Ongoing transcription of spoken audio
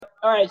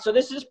all right, so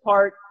this is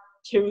part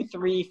 2,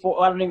 3,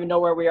 4. I don't even know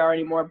where we are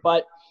anymore,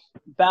 but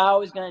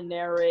Bao is going to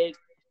narrate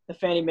the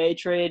Fannie Mae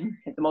trade,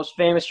 the most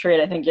famous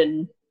trade, I think,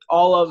 in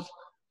all of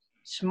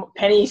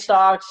penny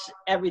stocks,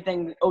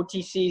 everything,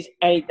 OTCs,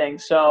 anything.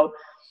 So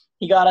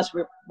he got us.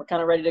 We're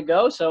kind of ready to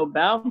go. So,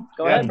 Bao,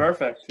 go ahead.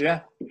 Perfect.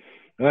 Yeah.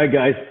 All right,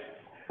 guys.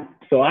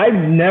 So I've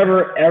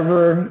never,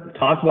 ever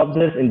talked about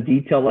this in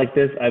detail like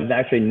this. I've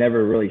actually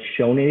never really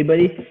shown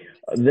anybody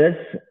this.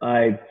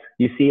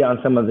 You see on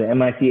some of the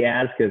MIT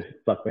ads, because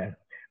fuck, man,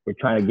 we're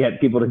trying to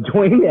get people to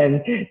join,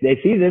 and they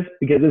see this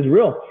because it's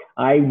real.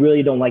 I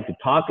really don't like to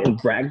talk and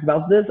brag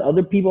about this.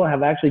 Other people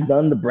have actually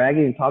done the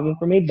bragging and talking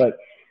for me, but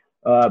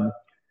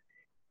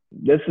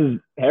this is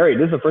Harry.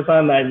 This is the first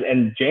time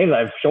and James,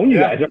 I've shown you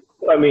guys.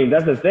 I mean,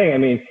 that's the thing. I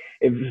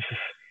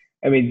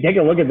mean, take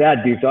a look at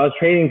that, dude. So I was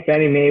trading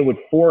Fannie Mae with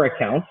 4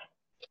 accounts.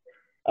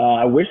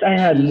 I wish I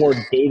had more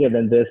data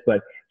than this,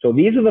 but so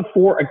these are the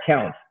 4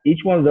 accounts.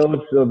 Each one of those,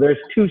 so there's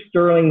 2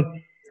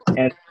 sterling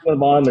and the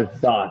bottom is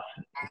dots.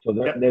 So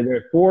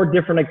there's 4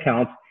 different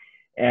accounts,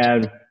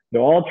 and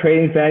they're all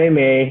trading Fannie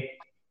Mae.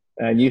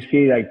 And you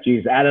see, like,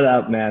 geez, add it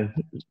up, man.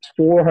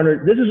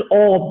 400. This is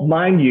all,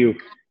 mind you,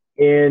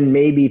 in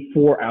maybe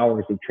 4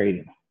 hours of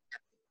trading.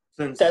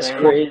 That's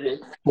crazy.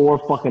 4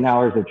 fucking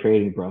hours of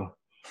trading, bro.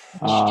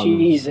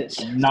 Jesus.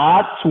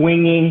 Not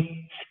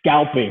swinging,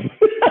 scalping.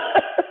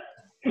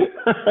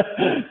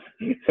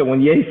 So when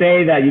you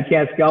say that you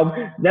can't scalp,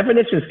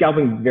 definition of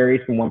scalping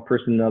varies from one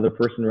person to another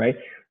person, right?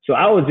 So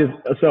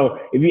so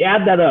if you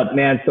add that up,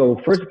 man,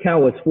 so first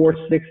account was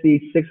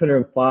 460,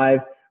 605,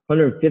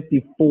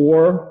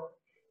 154,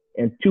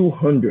 and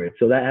 200.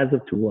 So that adds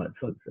up to what?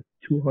 So it's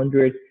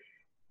 200,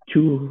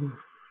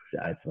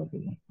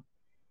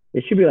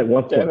 it should be like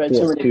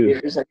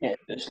 1.42.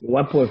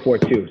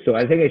 1.42. So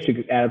I think it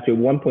should add up to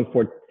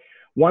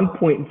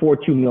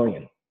 1.42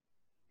 million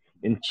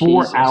in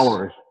 4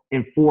 hours.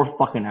 In 4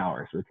 fucking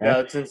hours. Okay. Yeah,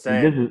 that's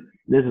insane.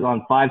 This is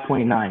on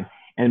 529.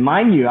 And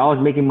mind you, I was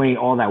making money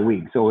all that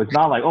week. So it's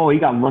not like, oh, he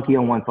got lucky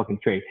on one fucking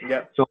trade.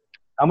 Yep. So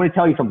I'm going to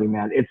tell you something,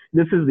 man.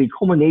 This is the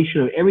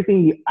culmination of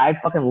everything I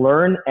fucking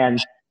learned.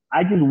 And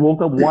I just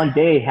woke up one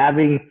day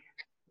having,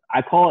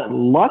 I call it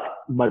luck,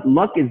 but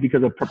luck is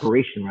because of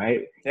preparation,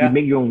 right? Yeah. You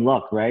make your own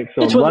luck, right?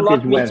 So it's when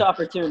luck meets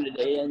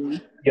opportunity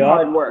and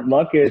hard work.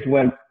 Luck is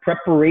when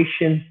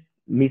preparation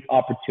meets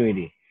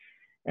opportunity.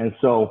 And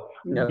so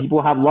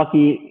people have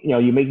lucky,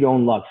 you make your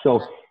own luck. So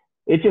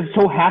it just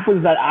so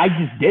happens that I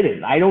just did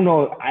it. I don't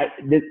know.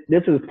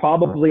 This is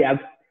probably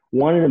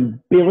one in a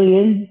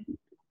billion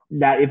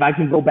that if I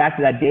can go back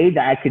to that day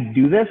that I could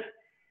do this,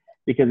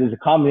 because it's a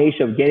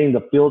combination of getting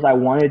the fields I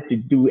wanted to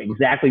do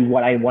exactly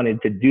what I wanted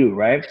to do,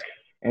 right?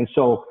 And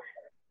so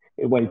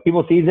when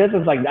people see this,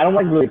 it's like, I don't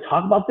like to really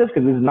talk about this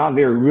because it's not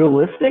very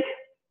realistic.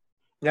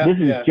 This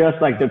is just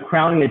like the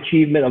crowning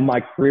achievement of my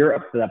career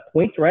up to that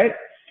point, right?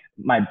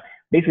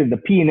 Basically the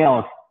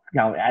P&L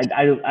account.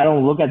 I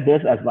don't look at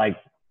this as like,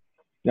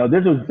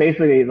 this was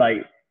basically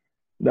like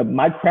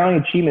my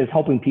crowning achievement is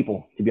helping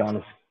people, to be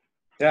honest.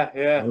 Yeah.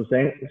 You know what I'm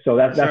saying? So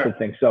that's the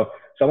thing. So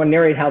I'm going to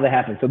narrate how that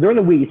happened. So during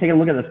the week, you take a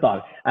look at the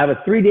stock. I have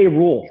a 3-day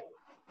rule.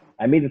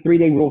 I made the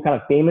 3-day rule kind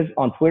of famous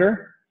on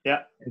Twitter.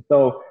 Yeah. And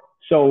so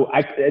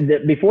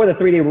before the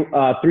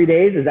 3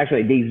 days is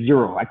actually day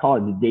 0. I call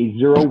it the day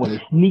 0 when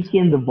they sneak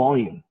in the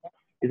volume.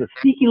 It's a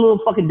sneaky little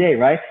fucking day,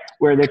 right?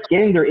 Where they're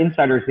getting their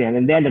insiders in,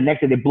 and then the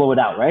next day they blow it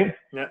out, right?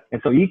 Yeah.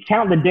 And so you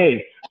count the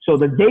days. So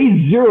the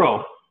day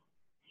 0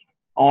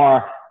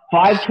 are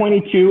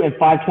 522 and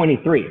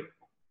 523.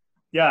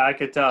 Yeah, I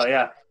could tell.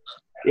 Yeah.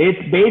 It's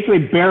basically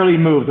barely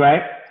moved,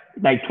 right?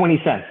 Like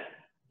 20 cents.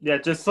 Yeah,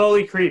 just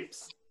slowly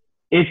creeps.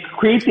 It's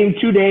creeping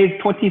 2 days,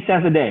 20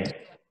 cents a day,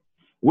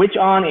 which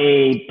on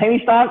a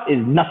penny stock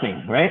is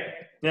nothing, right?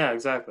 Yeah,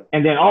 exactly.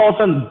 And then all of a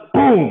sudden,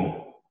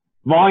 boom,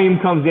 volume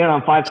comes in on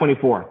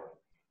 524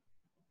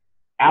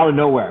 out of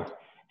nowhere.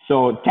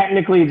 So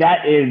technically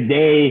that is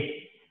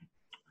day,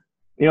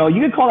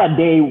 you could call that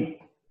day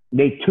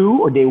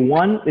 2 or day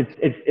 1.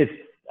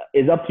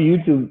 It's up to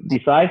you to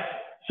decide.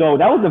 So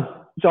that was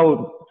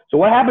so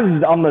what happens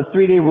is on the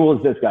 3-day rule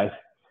is this, guys.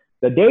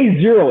 The day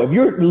 0, if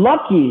you're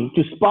lucky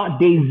to spot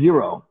day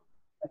 0,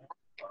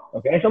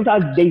 okay,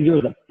 sometimes day 0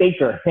 is a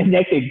faker and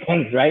actually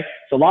tanks, right?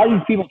 So a lot of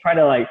these people try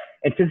to like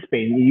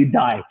anticipate and you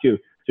die too.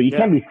 So you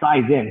can't be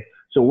sized in.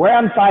 So where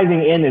I'm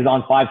sizing in is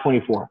on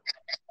 524.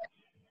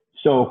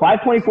 So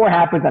 524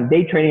 happens, I'm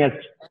day trading at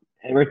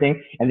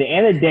everything. And at the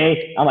end of the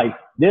day, I'm like,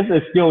 this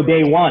is still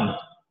day 1.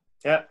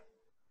 Yeah.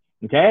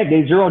 Okay,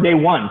 day 0, day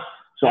 1.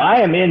 So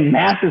I am in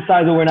massive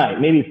size overnight,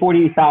 maybe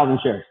 48,000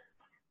 shares.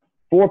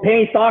 4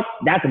 penny stocks,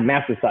 that's a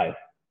massive size.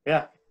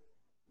 Yeah.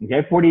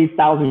 Okay,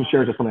 48,000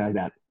 shares or something like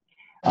that.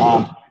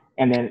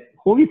 And then,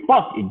 holy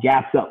fuck, it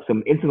gaps up.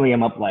 So instantly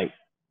I'm up like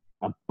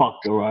 $1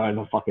 or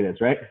whatever the fuck it is,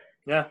 right?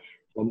 Yeah.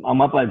 So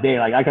I'm up a day.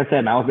 Like I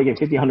said, man, I was making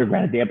 1,500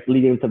 grand a day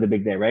leading into the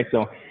big day, right?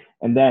 So,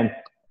 and then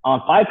on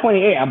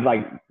 528, I'm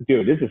like,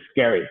 dude, this is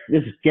scary.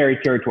 This is scary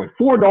territory.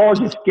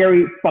 $4 is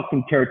scary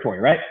fucking territory,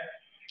 right?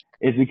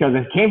 It's because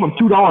it came from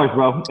 $2,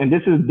 bro. And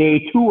this is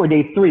day 2 or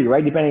day 3,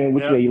 right? Depending on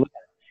which way you look at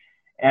it.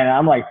 And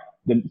I'm like,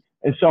 and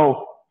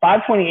so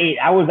 528,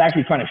 I was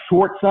actually trying to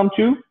short some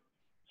too.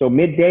 So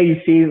midday,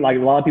 you see like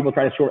a lot of people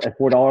try to short at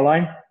 $4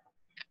 line.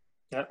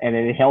 Yep. And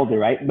then it held it,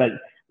 right? But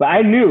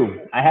I knew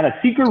I had a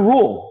secret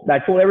rule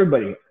that I told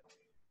everybody.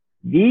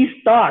 These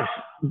stocks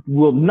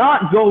will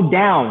not go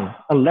down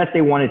unless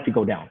they want it to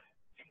go down.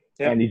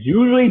 Yep. And it's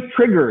usually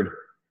triggered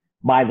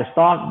by the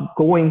stock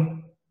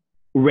going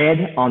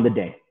red on the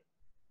day.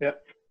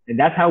 Yep. And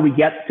that's how we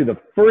get to the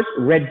first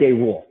red day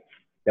rule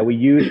that we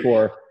use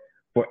for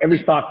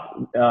every stock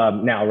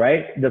now,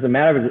 right? It doesn't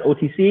matter if it's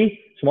OTC,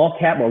 small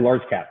cap, or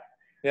large cap.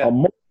 Yep. A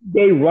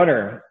multi-day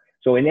runner.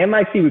 So in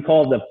MIC, we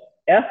call it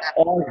the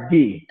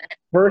FRD,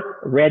 first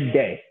red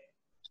day.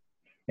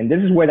 And this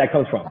is where that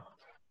comes from.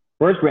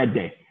 First red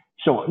day.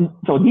 So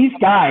these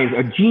guys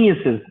are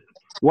geniuses,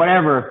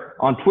 whatever,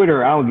 on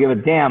Twitter. I don't give a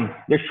damn.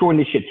 They're shorting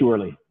this shit too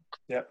early.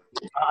 Yep.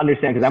 I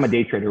understand because I'm a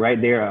day trader, right?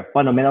 They're a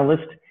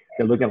fundamentalist.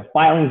 They look at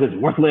filings, it's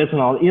worthless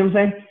and all. You know what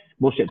I'm saying?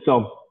 Bullshit.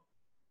 So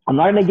I'm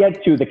not going to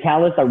get to the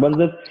catalyst that runs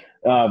this.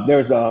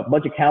 There's a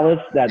bunch of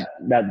catalysts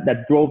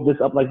that drove this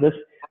up like this.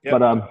 Yep.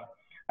 But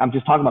I'm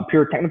just talking about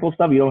pure technical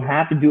stuff. You don't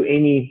have to do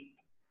any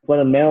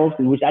fundamentals,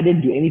 which I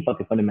didn't do any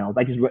fucking fundamentals.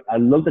 I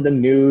looked at the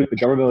news, the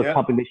government was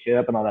pumping this shit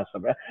up and all that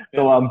stuff, right?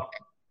 So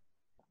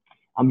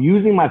I'm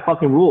using my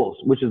fucking rules,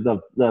 which is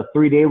the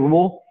 3-day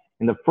rule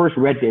and the first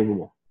red day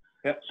rule.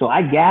 Yep. So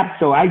I gap.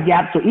 So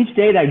each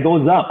day that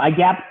goes up, I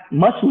gap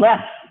much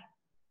less.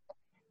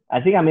 I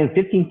think I'm in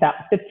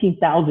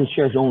 15,000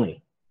 shares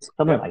only,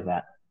 something like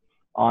that,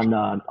 on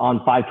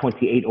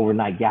 528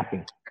 overnight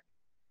gapping.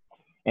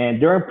 And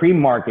during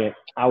pre-market,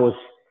 I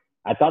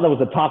thought that was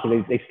the top.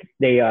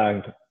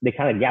 They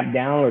kind of gap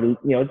down,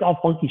 or it's all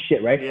funky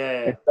shit, right?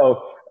 Yeah.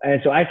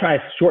 And so I tried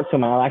to short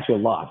some. I actually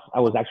lost.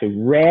 I was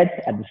actually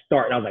red at the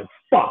start, and I was like,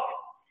 "Fuck,"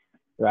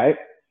 right?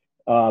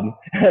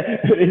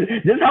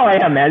 This is how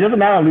I am, man. It doesn't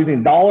matter. I'm losing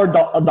a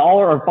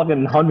dollar or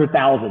fucking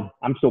 100,000.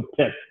 I'm so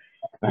pissed.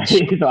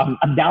 Right? So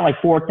I'm down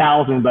like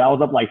 4,000, but I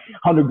was up like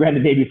 100 grand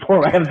the day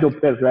before. I'm still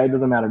pissed, right? It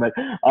doesn't matter, but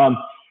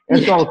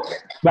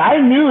but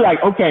I knew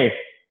like, okay,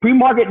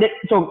 pre-market.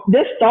 So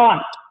this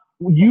stock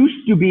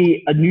used to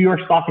be a New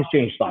York Stock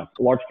Exchange stock,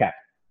 large cap.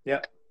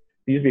 Yeah.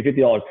 It used to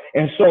be $50.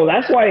 And so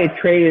that's why it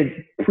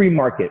traded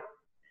pre-market.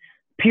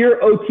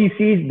 Pure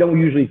OTCs don't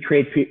usually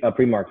trade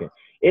pre-market.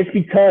 It's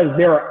because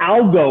there are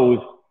algos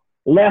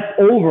left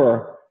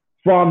over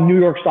from New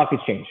York Stock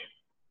Exchange.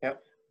 Yep.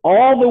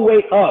 All the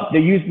way up, there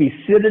used to be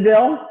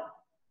Citadel,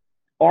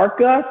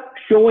 ARCA,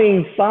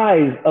 showing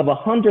size of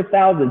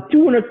 100,000,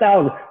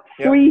 200,000,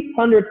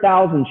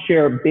 300,000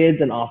 share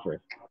bids and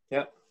offers.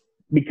 Yep.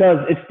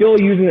 Because it's still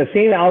using the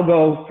same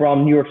algo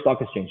from New York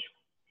Stock Exchange.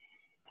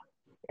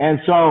 And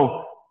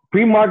so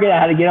pre-market, I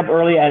had to get up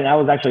early, and I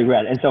was actually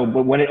red. And so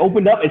but when it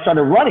opened up, it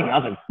started running. I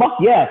was like, fuck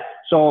yeah.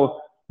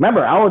 So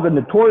remember, I was a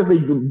notoriously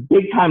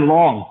big time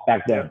long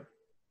back then.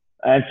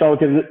 And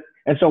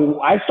so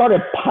I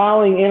started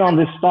piling in on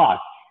this stock,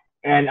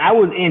 and I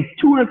was in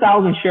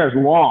 200,000 shares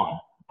long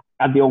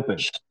at the open.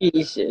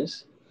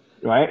 Jesus.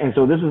 Right. And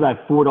so this is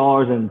like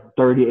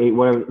 $4.38,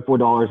 whatever,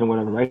 $4 and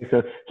whatever. Right.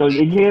 So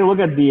you can look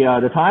at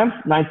the times,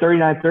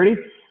 9:30.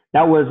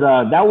 That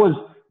was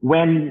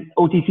when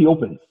OTC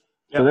opened.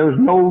 Yep. So there was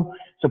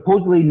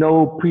supposedly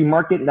no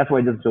pre-market, and that's why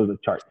it doesn't show the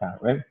chart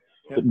count, right?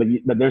 Yep.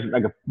 But there's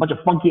like a bunch of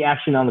funky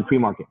action on the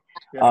pre-market.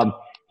 Yep.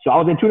 So I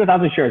was in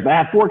 200,000 shares, but I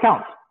had 4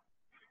 accounts,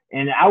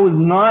 and I was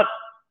not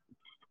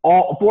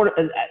all 4.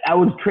 I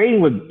was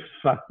trading with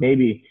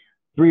maybe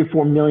 $3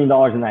 or $4 million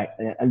a night,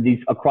 and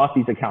across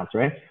these accounts,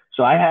 right?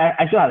 So I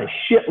still had a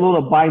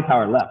shitload of buying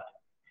power left,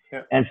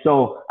 and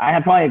so I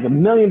had probably like $1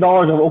 million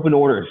of open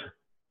orders,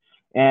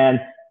 and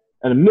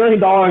 $1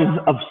 million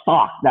of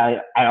stock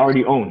that I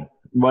already owned,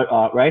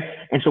 right?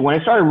 And so when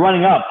it started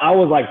running up, I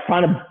was like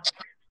trying to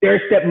stair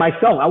step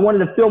myself. I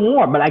wanted to fill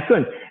more, but I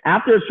couldn't.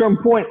 After a certain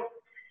point,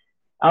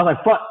 I was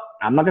like, fuck,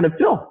 I'm not going to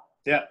fill.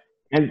 Yeah.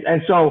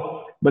 And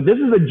so, but this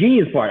is the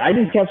genius part. I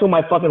didn't cancel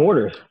my fucking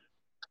orders.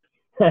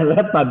 I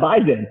left my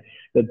buys in.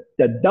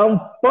 The dumb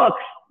fucks,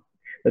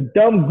 the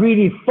dumb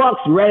greedy fucks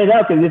ran it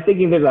up because they're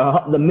thinking there's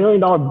the $1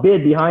 million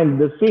bid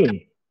behind the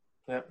scene.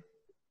 Yeah.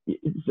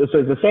 So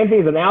it's the same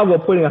thing as an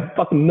algo putting a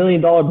fucking $1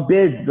 million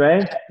bid,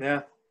 right?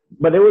 Yeah.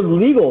 But it was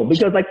legal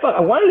because, like, fuck,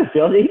 I wanted to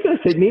fill it. He could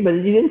have said me, but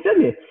he didn't send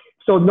me.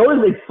 So notice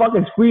they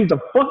fucking squeezed the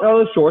fuck out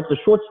of the shorts. The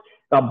shorts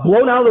got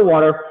blown out of the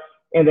water.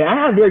 And then I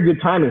had very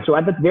good timing. So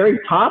at the very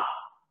top,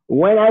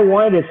 when I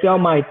wanted to sell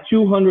my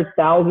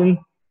 200,000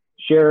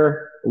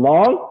 share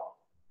long,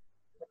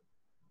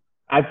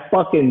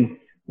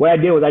 what I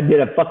did was I did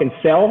a fucking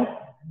sell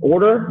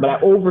order, but I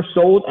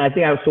oversold. And I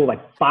think I sold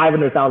like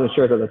 500,000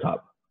 shares at the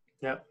top.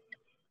 Yeah.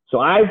 So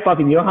I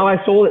fucking, you know how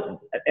I sold it?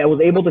 I was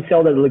able to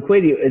sell the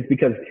liquidity is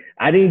because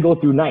I didn't go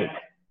through night.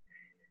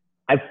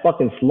 I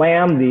fucking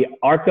slammed the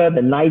ARCA,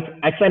 the night.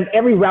 I slammed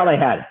every route I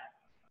had.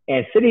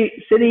 And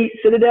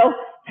Citadel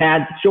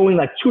had showing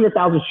like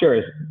 200,000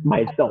 shares by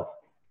itself.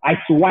 I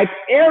swiped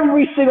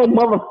every single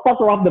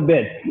motherfucker off the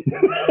bid.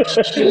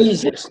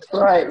 Jesus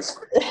Christ.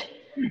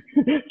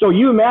 So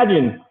you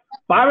imagine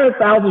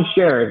 500,000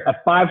 shares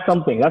at 5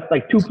 something. That's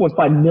like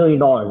 $2.5 million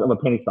of a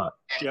penny stock.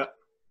 Yeah.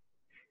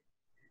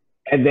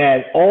 And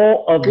then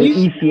all of the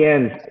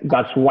ECNs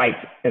got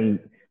swiped, and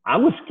I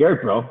was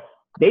scared, bro.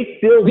 They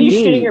filled me. Were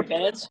you shitting your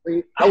pants?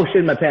 I was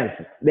shitting my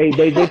pants. They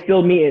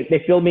filled me.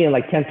 They filled me in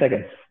like 10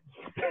 seconds.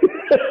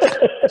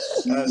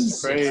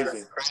 That's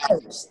crazy.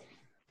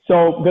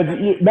 So, because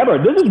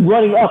remember, this is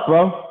running up,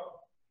 bro.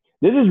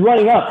 This is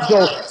running up.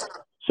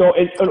 So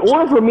in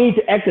order for me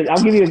to exit,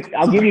 I'll give you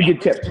a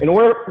good tip.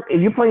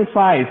 If you're playing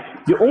size,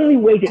 the only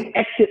way to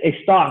exit a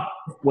stock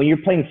when you're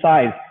playing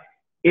size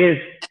is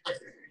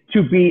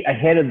to be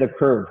ahead of the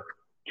curve,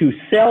 to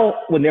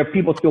sell when there are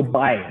people still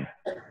buying.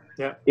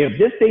 Yeah. If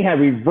this thing had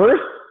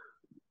reversed,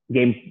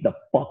 game's the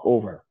fuck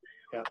over.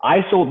 Yeah.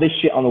 I sold this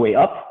shit on the way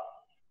up.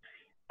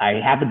 I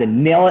happened to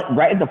nail it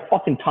right at the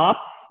fucking top.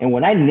 And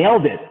when I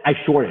nailed it, I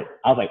shorted.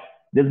 I was like,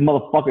 this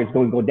motherfucker is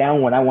going to go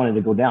down when I wanted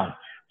to go down.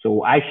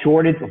 So I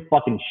shorted a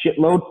fucking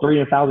shitload,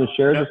 300,000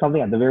 shares or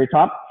something at the very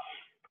top.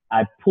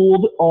 I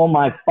pulled all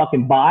my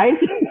fucking buys.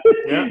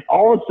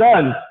 All of a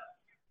sudden,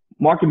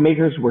 market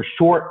makers were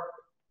short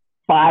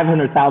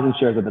 500,000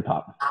 shares at the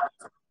top.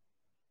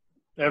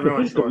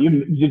 Everyone's short.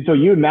 So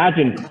you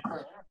imagine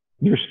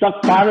you're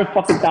stuck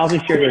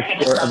 500,000 shares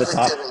short at the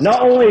top.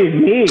 Not only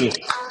me,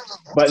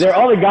 but there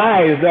are other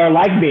guys that are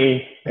like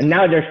me, and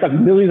now they're stuck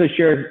millions of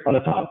shares on the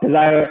top.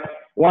 Because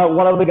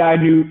one of the guys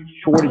who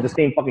shorted the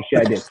same fucking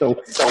shit I did. So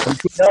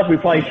between us, we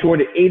probably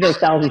shorted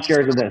 800,000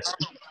 shares of this,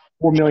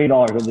 $4 million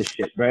of this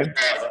shit, right?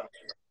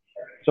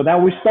 So now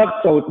we're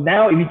stuck. So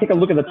now if you take a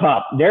look at the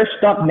top, they're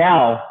stuck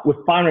now with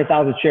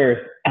 500,000 shares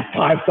at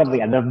 5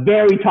 something at the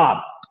very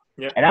top.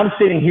 Yep. And I'm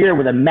sitting here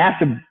with a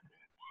massive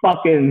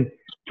fucking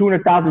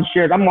 200,000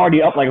 shares. I'm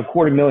already up like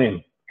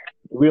 $250,000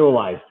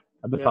 realized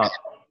at the top,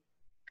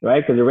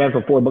 right? Because it ran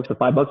from $4 to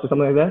 $5 or something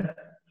like that.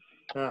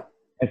 Yeah.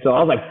 And so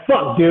I was like,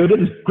 fuck, dude, this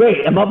is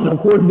great. I'm up to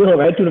 $250,000,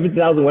 right?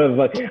 250,000, whatever.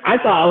 But I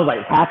thought I was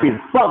like happy as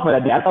fuck for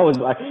that day. I thought it was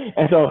like,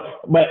 and so,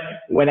 but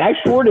when I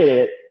shorted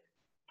it,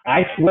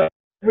 I swept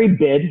every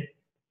bid.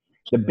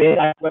 The bid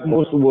I swept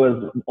most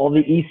was all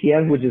the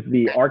ECNs, which is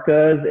the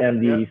ARCAs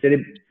and the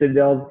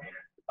Citadels,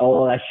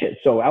 all that shit.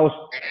 So I was,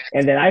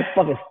 and then I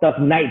fucking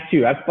stuffed Knight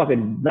too.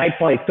 Knight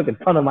probably took a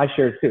ton of my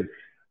shares too.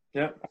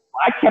 Yeah.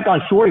 I kept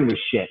on shorting this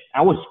shit.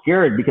 I was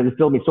scared because it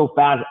filled me so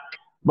fast.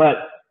 But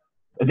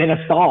then it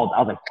stalled. I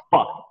was like,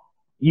 fuck.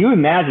 You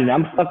imagine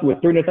I'm stuck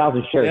with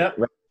 300,000 shares,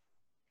 right?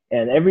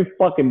 And every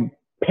fucking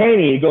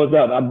penny goes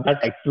up.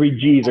 That's like 3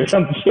 G's or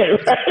some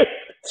shit, right?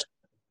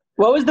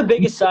 What was the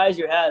biggest size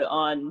you had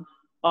on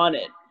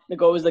it? Like,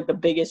 what was like the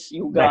biggest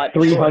you got?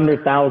 Like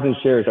 300,000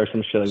 shares or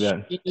some shit like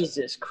that.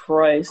 Jesus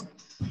Christ.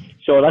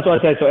 So that's what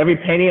I said. So every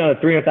penny on a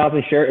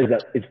 300,000 share is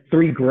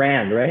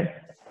 $3,000, right?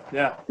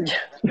 Yeah.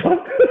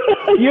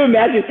 You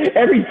imagine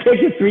every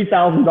tick is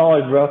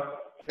 $3,000, bro.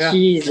 Yeah.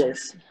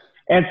 Jesus.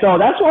 And so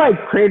that's why I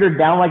cratered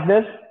down like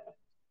this.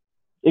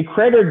 It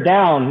cratered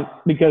down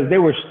because they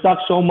were stuck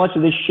so much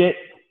of this shit,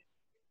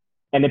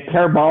 and it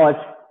parabolic,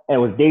 and it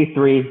was day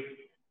 3.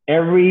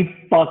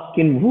 Every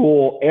fucking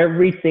rule,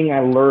 everything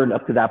I learned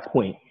up to that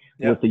point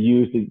was to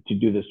use to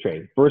do this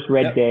trade. First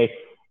red day,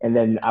 and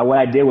then what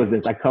I did was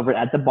this. I covered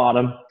at the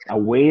bottom. I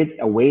waited.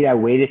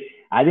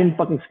 I didn't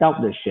fucking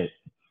scalp this shit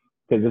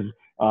because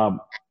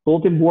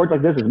bulletin boards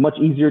like this is much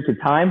easier to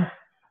time.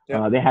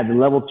 They had the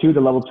level 2.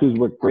 The level 2s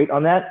worked great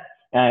on that.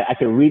 I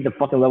could read the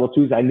fucking level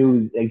 2s. I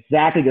knew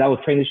exactly because I was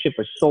training this shit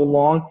for so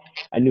long.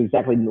 I knew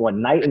exactly what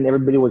Knight and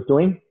everybody was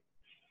doing.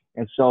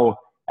 And so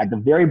at the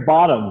very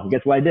bottom,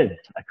 guess what I did?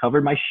 I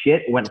covered my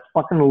shit, went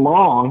fucking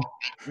long,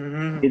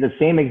 did the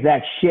same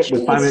exact shit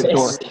with 5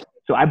 minutes.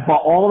 So I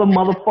bought all the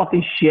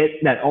motherfucking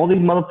shit that all these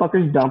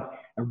motherfuckers dumped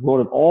and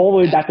rode it all the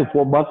way back to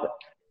 $4.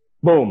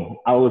 Boom.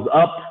 I was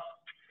up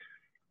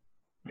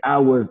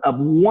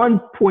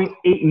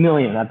 1.8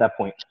 million at that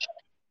point.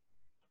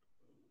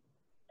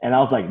 And I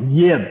was like,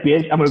 yeah,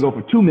 bitch, I'm going to go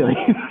for 2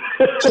 million.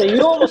 So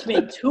you almost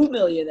made 2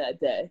 million that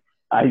day.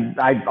 I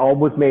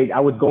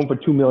was going for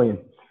 2 million.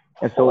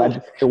 And so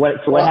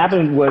what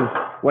happened was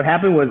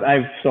I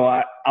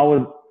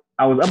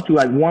was up to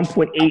like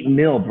 1.8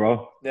 mil,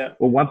 bro. Yeah.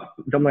 Or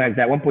something like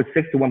that, 1.6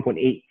 to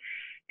 1.8.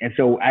 And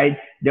so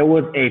there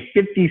was a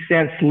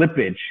 50-cent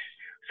slippage.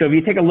 So if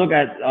you take a look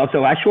at,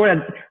 so I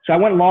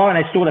went long and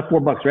I sold at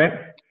 $4, right?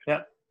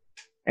 Yeah.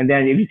 And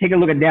then if you take a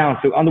look at down,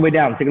 so on the way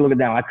down, take a look at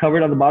down. I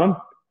covered on the bottom.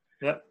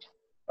 Yeah.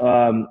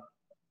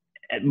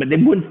 But they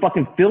wouldn't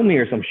fucking fill me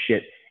or some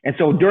shit. And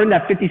so during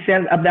that 50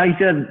 cent up down, you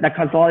see that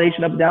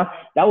consolidation up and down,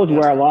 that was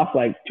where I lost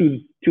like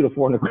 $200 to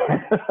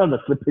 $400 on the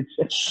slippage.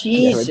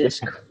 Jesus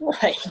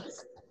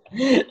Christ.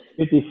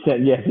 50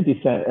 cent, yeah,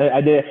 50 cent.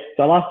 I did.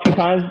 So I lost 2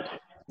 times,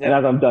 and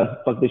I'm done.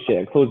 Fuck this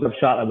shit. I closed up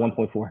shot at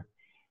 1.4.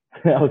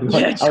 I was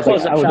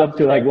up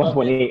to like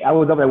 1.8. I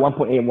was up at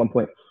 1.8 at one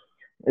point.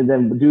 And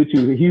then due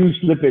to huge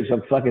slippage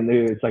of fucking,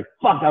 it's like,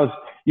 fuck,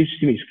 you should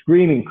see me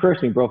screaming,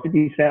 cursing, bro.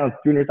 50 cent on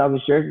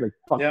 300,000 shares, like,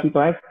 fuck, 2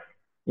 times.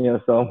 You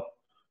know, so.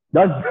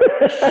 Done.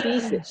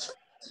 Jesus.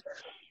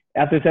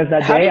 Since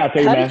that day, I'll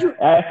tell you, man.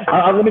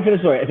 Let me finish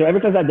the story. So ever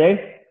since that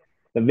day,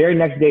 the very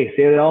next day,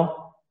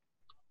 Citadel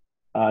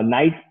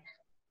night,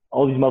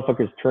 all these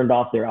motherfuckers turned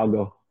off their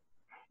algo.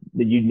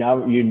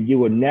 You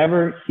would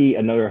never see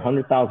another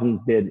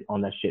 100,000 bid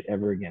on that shit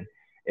ever again.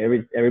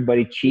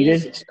 Everybody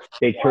cheated. Jesus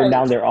They turned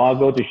down their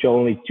algo to show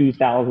only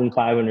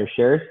 2,500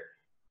 shares,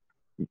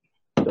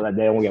 so that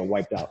they don't get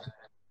wiped out.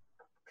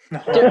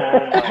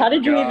 How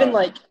did you even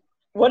like?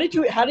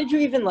 How did you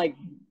even like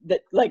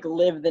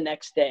live the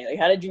next day? Like,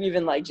 how did you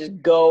even like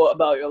just go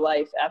about your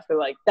life after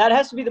like that?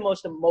 Has to be the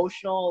most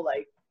emotional,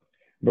 like,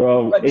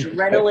 bro,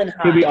 adrenaline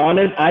high. To be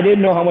honest, I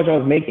didn't know how much I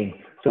was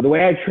making. So the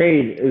way I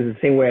trade is the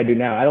same way I do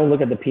now. I don't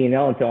look at the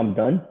P&L until I'm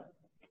done.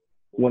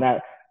 I'm going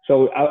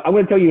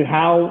to tell you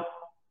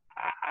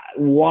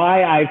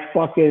why I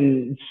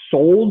fucking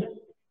sold.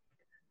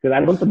 Because I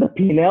looked at the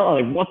P&L,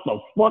 I'm like, what the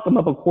fuck? I'm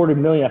up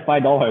 $250,000 at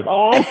 $5.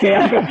 Oh, okay,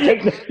 I'm gonna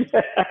take this.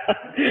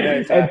 Yeah,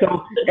 exactly.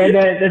 And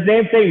then the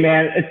same thing,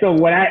 man. And so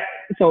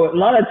a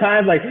lot of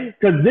times, like,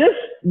 because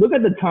look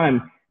at the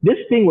time. This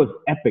thing was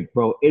epic,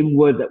 bro. It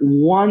was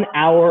 1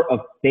 hour of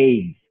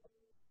fades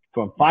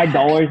from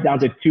 $5 down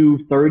to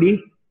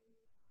 $230.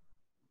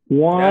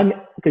 One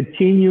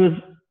continuous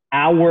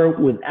hour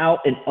without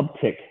an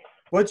uptick.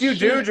 What'd you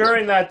do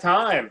during that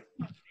time?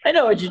 I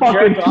know what you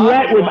fucking jerk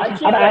sweat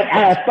off. I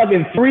had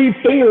fucking 3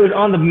 fingers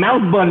on the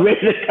mouse button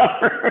ready to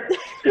cover.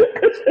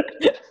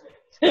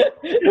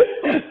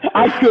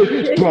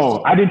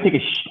 Bro. I didn't take a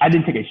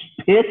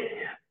piss.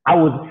 I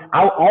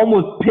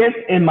almost pissed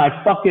in my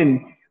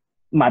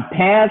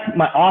pants,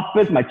 my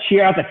office, my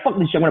chair. I was like, fuck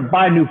this shit. I'm gonna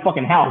buy a new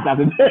fucking house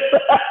after this.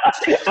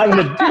 I was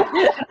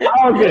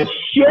gonna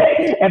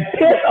shit and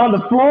piss on the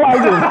floor. I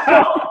was gonna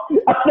fuck.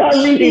 I'm not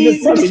reading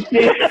this fucking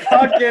shit.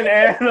 Fucking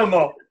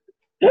animal.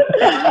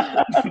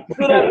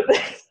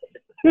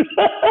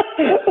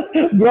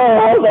 Bro,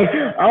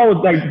 I was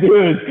like,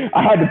 dude,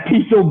 I had to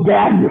pee so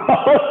bad, bro.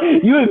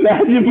 You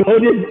imagine, bro,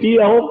 this pee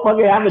a whole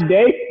fucking half a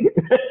day?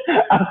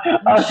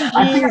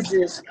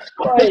 Jesus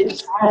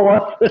Christ.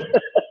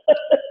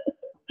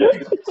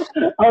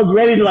 I was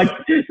ready to like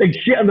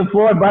shit on the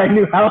floor and buy a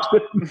new house.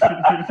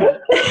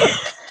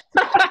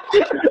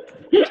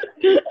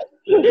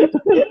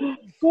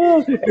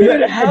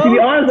 To be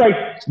honest, like,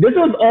 this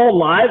was all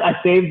live. I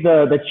saved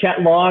the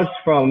chat logs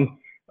from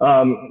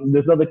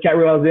this other chat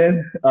room I was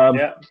in.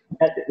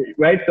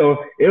 Right, so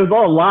it was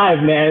all live,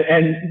 man,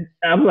 and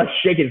I'm like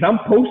shaking. So I'm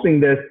posting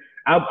this.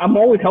 I'm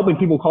always helping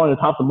people calling the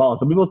tops and bottoms.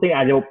 So people think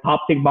I know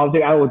top tick, bottom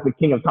tick. I was the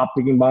king of top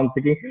ticking, bottom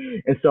ticking,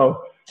 and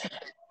so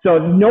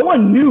no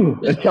one knew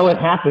until it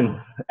happened.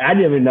 I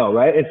didn't even know,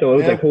 right? And so it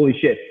was like, holy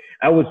shit.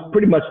 I was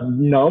pretty much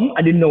numb.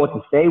 I didn't know what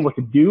to say, what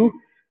to do.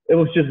 It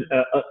was just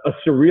a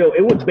surreal.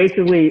 It was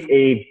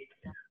basically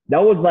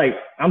that was like,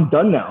 I'm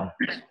done now.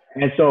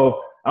 And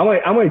so I'm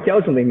going to tell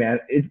you something, man.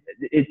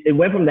 It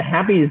went from the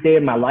happiest day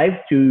of my life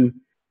to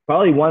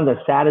probably one of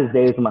the saddest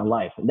days of my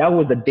life. And that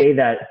was the day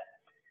that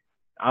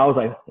I was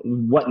like,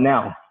 what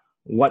now?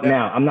 What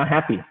now? I'm not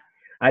happy.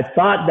 I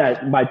thought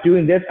that by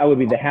doing this, I would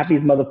be the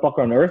happiest motherfucker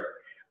on earth.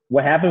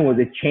 What happened was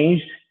it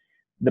changed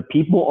the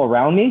people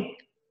around me.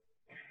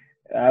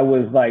 I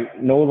was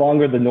like no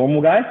longer the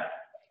normal guy.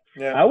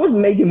 Yeah. I was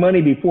making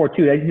money before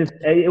too. They just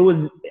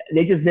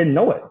didn't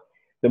know it.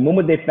 The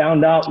moment they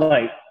found out,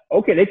 like,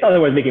 okay, they thought they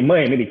were making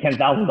money, maybe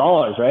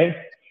 $10,000, right?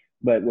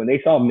 But when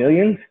they saw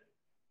millions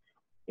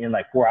in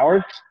like 4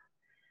 hours,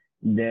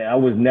 I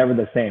was never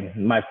the same.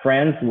 My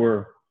friends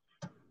were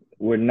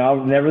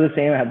never the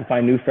same. I had to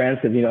find new friends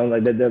because, you know,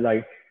 like they're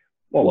like,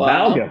 well, wow.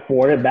 Val can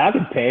afford it. Val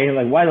can pay.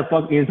 Like, why the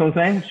fuck? You know what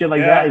I'm saying? Shit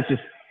like that. It's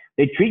just,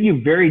 they treat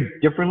you very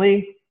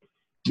differently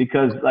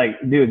because, like,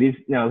 dude, these,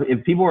 you know,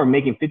 if people are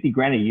making 50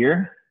 grand a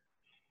year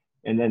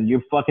and then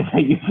you're fucking,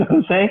 like, you know what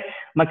I'm saying?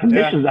 My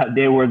commissions that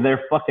day were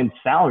their fucking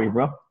salary,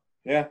 bro.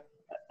 Yeah.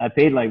 I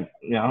paid, like,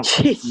 you know,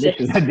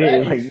 commissions that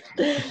day. Like,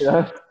 you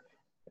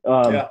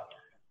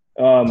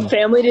know?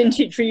 Family didn't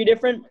treat you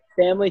different?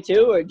 Family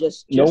too, or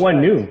just no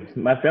one knew.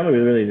 My family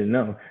really didn't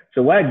know.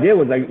 So what I did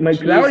was like,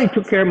 because I already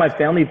took care of my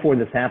family before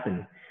this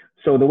happened.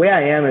 So the way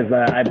I am is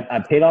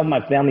I paid off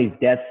my family's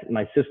debts,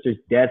 my sister's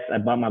debts. I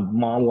bought my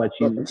mom I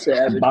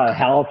bought a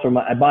house for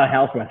my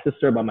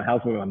sister. I bought my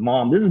house for my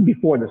mom. This is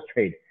before this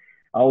trade.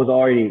 I was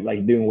already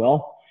like doing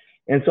well,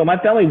 and so my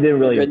family didn't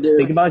really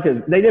think about it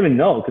because they didn't even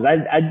know because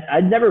I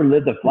never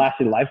lived a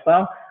flashy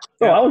lifestyle.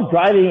 So I was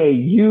driving a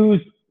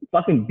used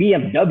fucking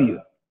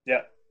BMW.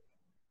 Yeah.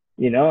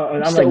 You know,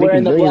 and I'm like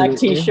wearing the black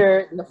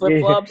T-shirt and the flip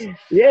flops.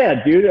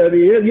 Yeah, dude. I mean,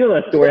 you know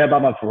that story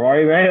about my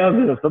Ferrari, right? I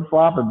was in a flip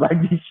flop and black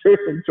T-shirt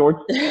and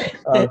shorts.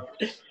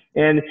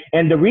 And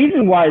the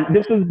reason why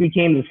this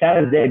became the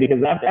saddest day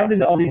because after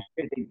all these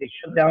things, they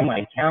shut down my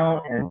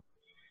account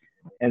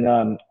and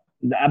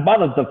I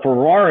bought the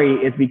Ferrari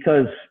is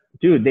because,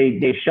 dude,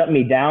 they shut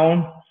me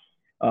down,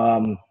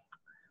 and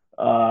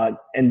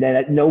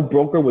then no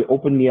broker would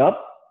open me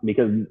up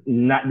because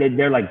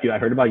they're like, dude, I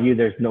heard about you.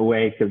 There's no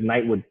way because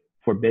Knight would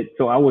forbid.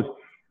 So I was,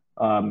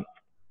 I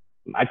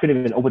couldn't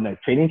even open a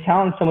trading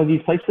account in some of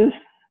these places,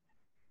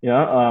 you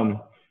know?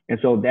 And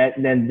so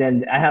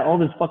then I had all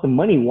this fucking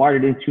money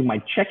wired into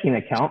my checking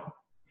account.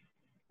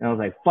 And I was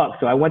like, fuck.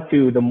 So I went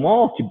to the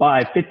mall to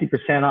buy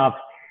 50% off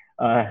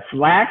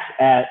slacks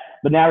at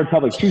Banana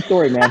Republic. True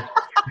story, man.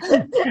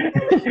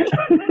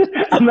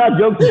 I'm not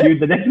joking, dude.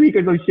 The next week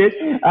or some shit,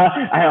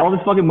 I had all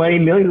this fucking money,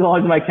 millions of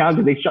dollars in my account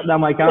because they shut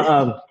down my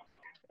account.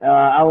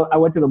 I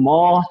went to the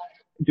mall,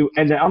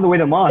 and then on the way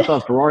to the mall, I saw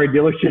a Ferrari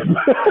dealership.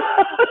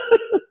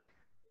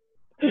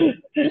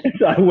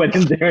 So I went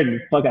in there and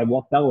I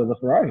walked out with a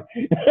Ferrari.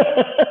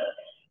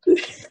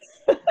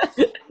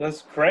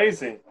 That's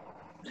crazy.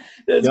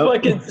 That's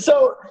fucking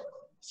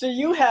so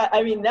you had,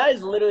 I mean, that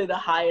is literally the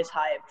highest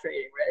high of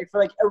trading, right? For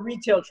like a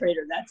retail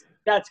trader,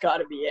 that's got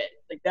to be it.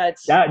 Like that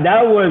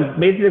was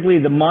basically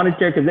the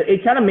monetary, because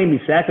it kind of made me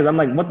sad, because I'm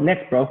like, what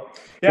next, bro?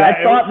 Yeah,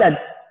 I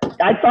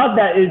thought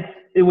that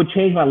it would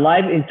change my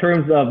life in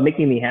terms of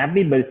making me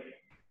happy, but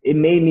it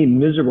made me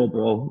miserable,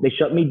 bro. They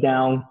shut me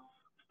down.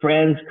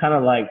 Friends kind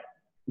of like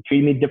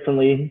treated me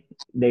differently.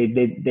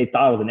 They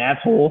thought I was an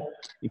asshole.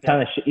 You know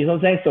what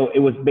I'm saying? So it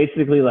was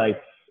basically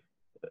like,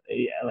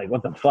 yeah, like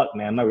what the fuck,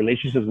 man? My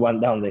relationships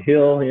went down the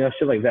hill,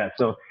 shit like that.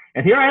 So,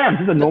 and here I am,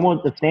 just I'm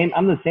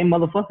the same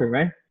motherfucker,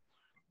 right?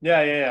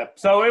 Yeah.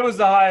 So it was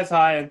the highest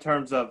high in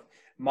terms of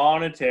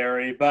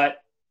monetary,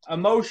 but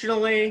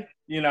emotionally,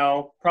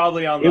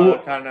 probably on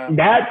the kind of.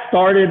 That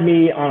started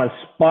me on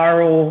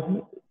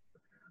a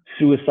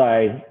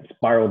suicide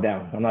spiral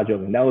down. I'm not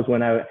joking. That was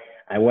when I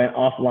went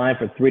offline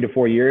for 3 to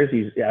 4 years.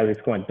 I was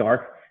going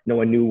dark. No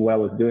one knew what I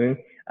was doing.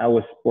 I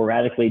was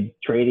sporadically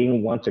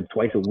trading once or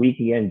twice a week,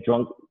 getting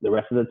drunk the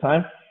rest of the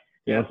time.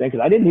 You know what I'm saying?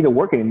 Because I didn't need to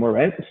work anymore,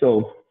 right?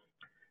 So,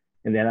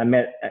 and then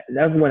that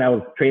was when I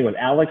was trading with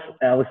Alex.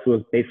 Alex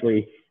was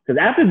basically, because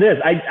after this,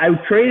 I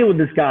traded with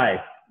this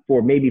guy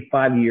for maybe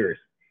 5 years.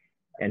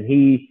 And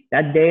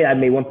that day I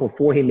made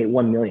 1.4, he made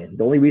 1 million.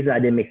 The only reason I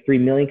didn't make 3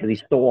 million, because he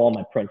stole all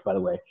my prints, by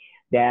the way.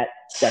 That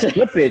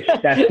slippage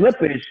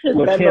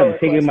was him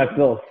taking my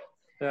filth.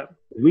 Yeah.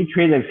 We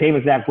traded the same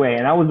exact way.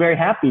 And I was very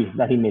happy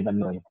that he made that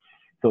million.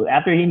 So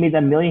after he made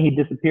that million, he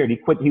disappeared. He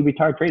quit. He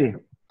retired trading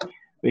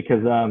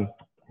because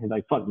he's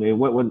like, "Fuck, dude,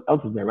 what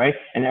else is there, right?"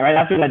 And then right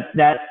after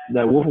that,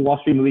 the Wolf of Wall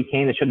Street movie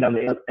came. They shut down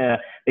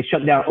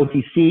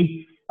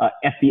OTC,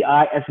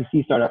 FBI,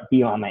 SEC started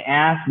being on my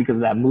ass because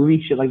of that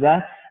movie, shit like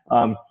that.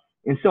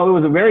 And so it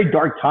was a very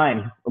dark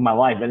time of my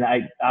life. And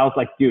I was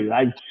like, dude,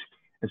 and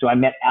so I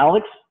met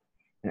Alex,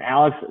 and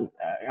Alex,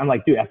 I'm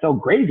like, dude, I felt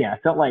great again. I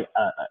felt like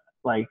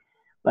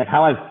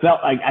how I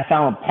felt like I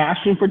found a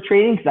passion for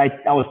trading, because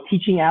I was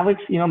teaching Alex,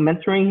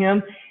 mentoring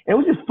him. And it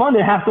was just fun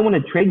to have someone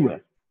to trade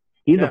with.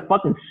 He's a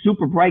fucking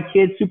super bright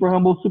kid, super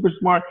humble, super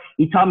smart.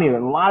 He taught me a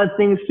lot of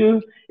things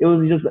too. It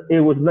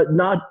was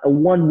not a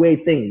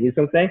one-way thing. You know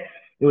what I'm saying?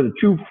 It was a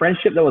true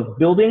friendship that was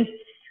building.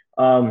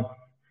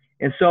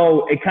 And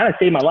so it kind of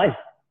saved my life.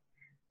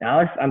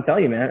 Alex, I'm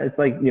telling you, man, it's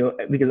like,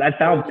 because I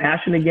found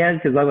passion again,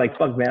 because I was like,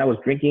 fuck, man, I was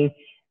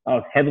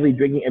heavily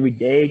drinking every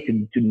day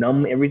to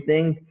numb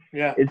everything.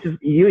 Yeah. It's just,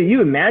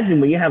 you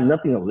imagine when you have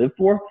nothing to live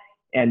for,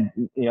 and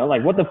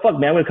like, what the fuck,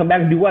 man? I'm gonna come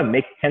back and do what?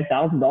 Make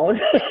 $10,000?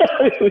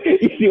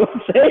 You see what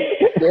I'm saying?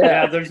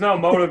 Yeah. There's no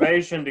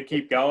motivation to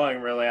keep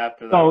going really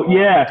after that. Oh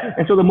yeah,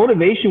 and so the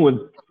motivation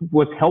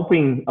was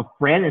helping a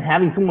friend and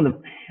having someone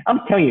to.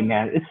 I'm telling you,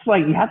 man, it's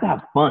like you have to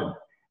have fun.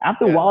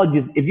 After a while,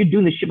 if you're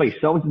doing this shit by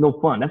yourself, it's no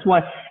fun. That's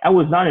why I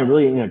was not in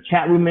really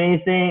chat room or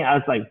anything. I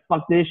was like,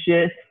 fuck this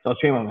shit. So I was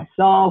training by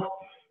myself,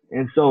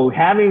 and so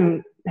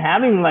having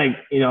like,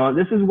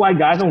 this is why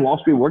guys on Wall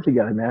Street work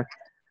together, man.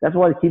 That's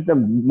why it keeps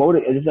them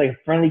motivated. It's like a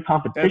friendly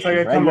competition. It's like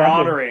a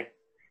camaraderie.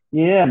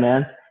 Yeah,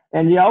 man.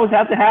 And you always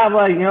have to have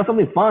like,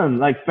 something fun,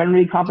 like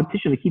friendly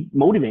competition to keep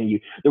motivating you.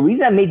 The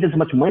reason I made this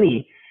much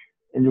money,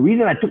 and the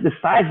reason I took this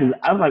size, is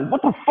I was like,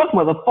 what the fuck,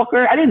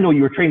 motherfucker? I didn't know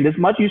you were trading this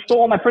much. You stole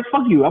all my prints.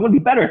 Fuck you. I'm going to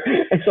be better.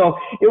 And so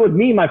it was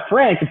me and my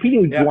friend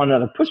competing with one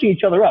another, pushing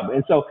each other up.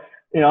 And so,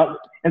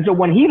 and so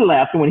when he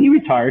left and when he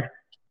retired,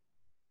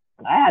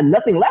 I had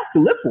nothing left to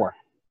live for.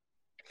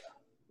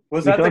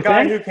 Was that the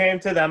guy who came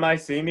to the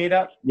MIC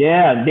meetup?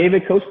 Yeah,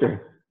 David Koester.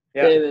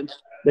 Yeah. David.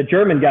 The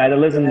German guy that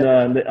lives in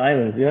the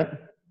islands,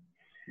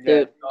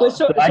 Yeah.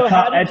 So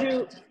how did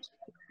you?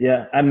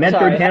 Yeah, I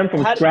mentored him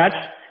from scratch,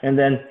 and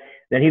then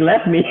he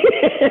left me.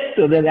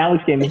 So then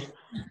Alex came in.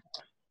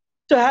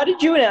 So how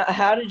did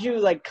you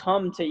like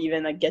come to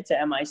even like get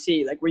to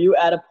MIC? Like, were you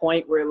at a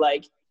point where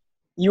like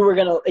you were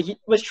gonna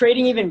was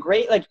trading even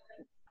great? Like,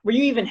 were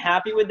you even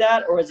happy with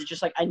that, or is it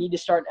just like I need to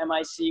start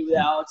MIC with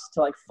Alex to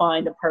like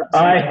find a purpose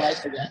in my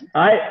life again?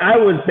 I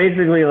was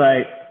basically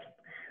like,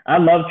 I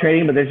love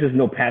trading, but there's just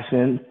no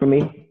passion for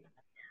me.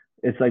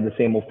 It's like the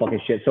same old fucking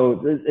shit.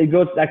 So it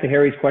goes back to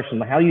Harry's question,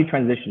 like, how do you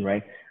transition,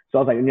 right? So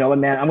I was like, you know what,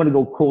 man, I'm gonna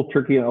go cold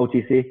turkey on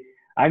OTC.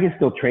 I can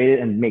still trade it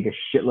and make a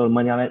shitload of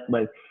money on it,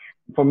 but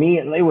for me,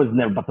 it was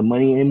never about the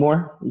money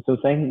anymore. You know what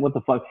I'm saying? What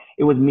the fuck?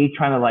 It was me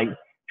trying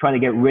to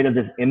get rid of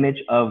this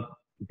image of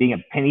being a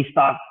penny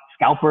stock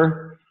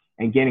scalper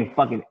and getting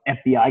fucking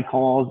FBI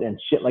calls and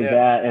shit like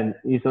that. And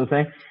you know what I'm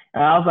saying?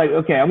 And I was like,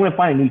 okay, I'm going to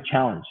find a new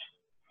challenge.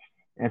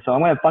 And so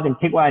I'm going to fucking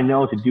take what I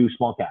know to do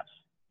small caps.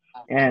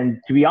 And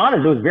to be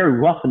honest, it was very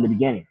rough in the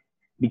beginning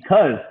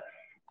because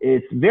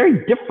it's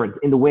very different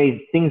in the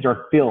way things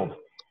are filled.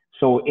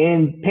 So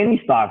in penny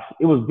stocks,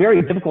 it was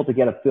very difficult to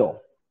get a fill.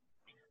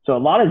 So a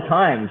lot of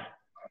times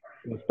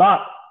the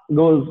stock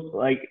goes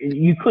like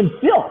you couldn't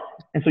fill.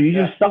 And so you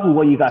just stuck with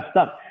what you got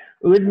stuck.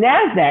 With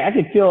NASDAQ, I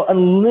could fill a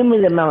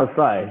limited amount of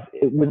size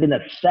within a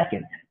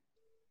second.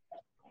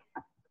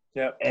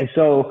 Yeah. And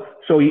so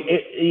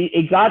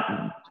it got,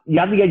 you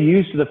have to get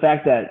used to the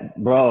fact that,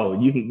 bro,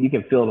 you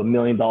can fill a $1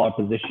 million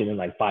position in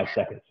like 5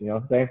 seconds. You know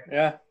what I'm saying?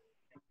 Yeah.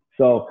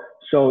 So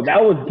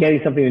that was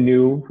getting something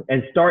new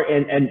and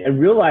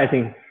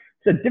realizing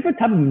it's a different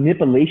type of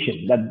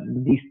manipulation that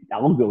these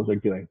algos are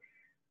doing,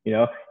 you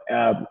know?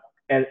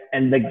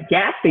 And the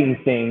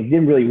gapping thing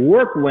didn't really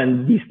work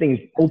when these things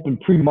open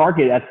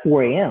pre-market at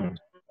 4 a.m.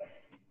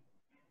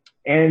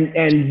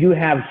 And you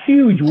have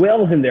huge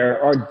whales in there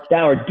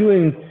that are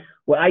doing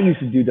what I used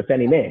to do to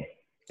Fannie Mae.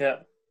 Yeah,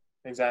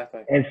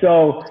 exactly. And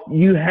so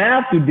you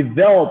have to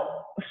develop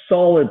a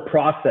solid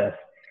process.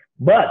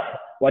 But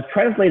what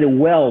translated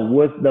well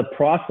was the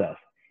process.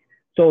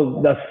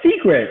 So the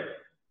secret,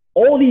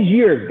 all these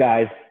years,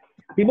 guys,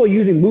 people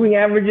using moving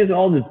averages and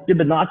all this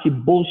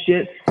Fibonacci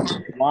bullshit,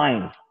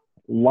 lines,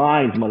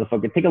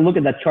 motherfucker. Take a look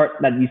at that chart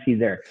that you see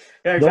there.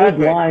 Yeah,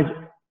 exactly. Those lines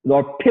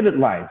are pivot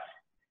lines.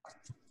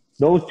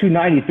 Those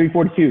 290,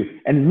 342.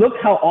 And look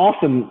how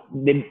awesome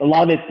a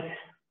lot of it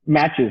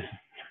matches.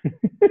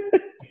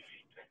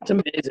 It's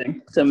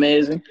amazing. It's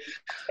amazing.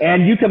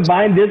 And you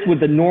combine this with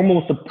the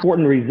normal support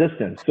and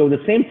resistance. So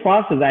the same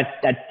process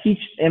that teach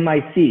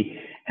MIC,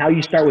 how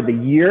you start with the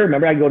year.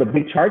 Remember, I go to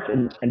big charts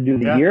and do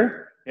the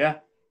year? Yeah.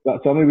 So I'm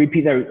going to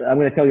repeat that. I'm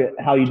going to tell you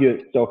how you do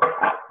it.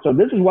 So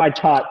this is why I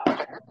taught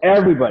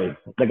everybody.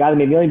 The guy that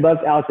made $1 million,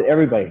 Alex, to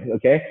everybody.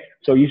 Okay.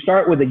 So you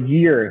start with a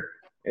year,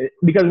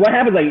 because what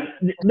happens, like,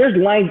 there's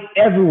lines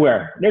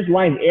everywhere.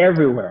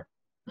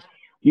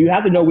 You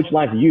have to know which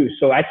lines to use.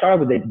 So I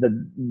started with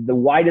the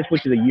widest,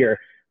 which is a year.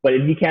 But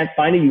if you can't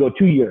find it, you go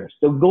 2 years.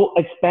 So go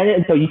expand it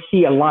until you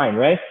see a line,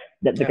 right?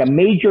 That's like a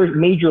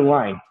major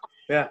line.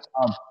 Yeah.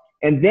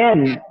 And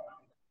then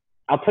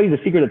I'll tell you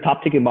the secret of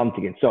top ticket, bottom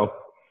ticket. So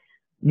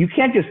you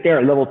can't just stare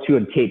at level 2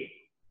 and tape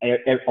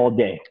all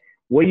day.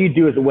 What you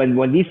do is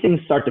when these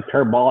things start to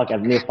parabolic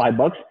at near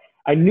 $5,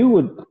 I knew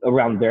it was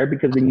around there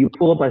because then you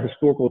pull up a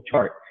historical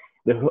chart.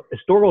 The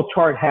historical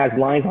chart has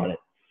lines on it.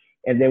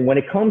 And then when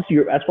it comes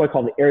to that's what I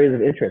call the areas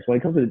of interest. When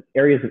it comes to the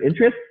areas of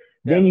interest,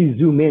 then you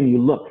zoom in, you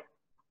look.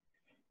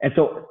 And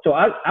so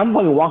I'm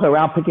fucking walking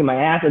around picking my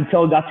ass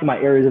until it got to my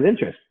areas of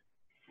interest.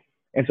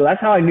 And so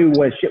that's how I knew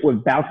when shit was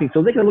bouncing.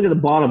 So they can look at the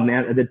bottom,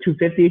 man, at the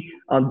 250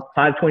 on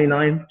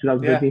 529,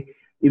 2050.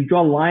 If you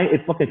draw a line,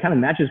 it fucking kind of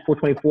matches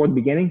 424 at the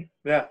beginning.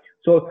 Yeah.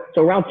 So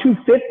around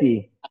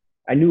 250,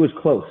 I knew it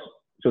was close.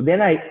 So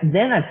then I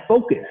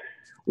focused.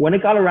 When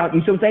it got around,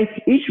 you see what I'm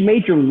saying? Each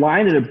major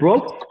line that it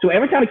broke. So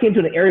every time it came to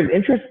an area of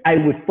interest, I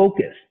would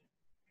focus.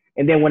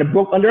 And then when it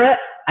broke under it,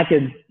 I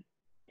could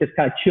just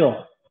kind of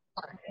chill.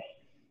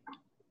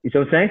 You see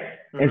what I'm saying?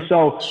 Mm-hmm. And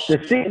so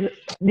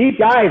these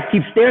guys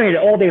keep staring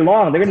at it all day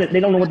long. They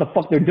don't know what the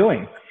fuck they're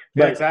doing.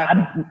 But yeah,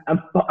 exactly.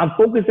 I'm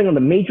focusing on the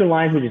major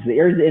lines, which is the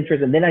areas of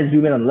interest, and then I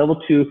zoom in on level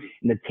 2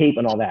 and the tape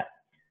and all that.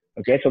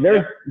 Okay, so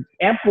there's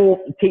ample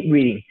tape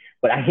reading.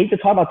 But I hate to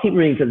talk about tape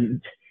reading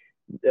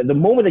because the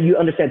moment that you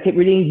understand tape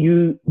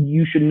reading,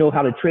 you should know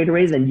how to trade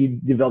arrays and you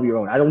develop your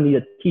own. I don't need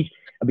to teach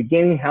a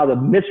beginning how to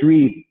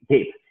misread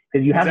tape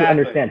because you have to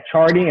understand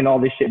charting and all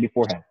this shit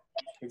beforehand.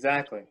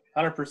 Exactly,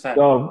 100%.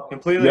 So,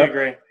 completely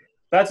agree.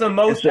 That's a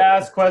most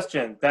asked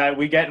question that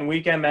we get in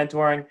weekend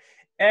mentoring.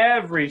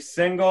 Every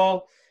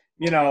single,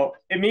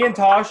 and me and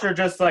Tosh are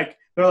just like,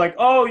 they're like,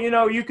 oh,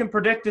 you can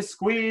predict a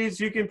squeeze,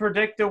 you can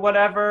predict a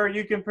whatever,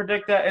 you can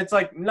predict that. It's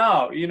like,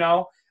 no,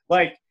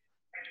 like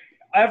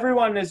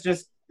everyone is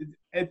just,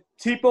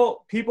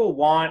 people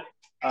want,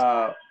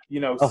 a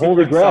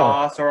secret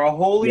sauce or a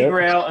holy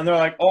grail. And they're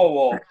like, oh,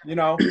 well,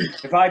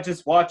 if I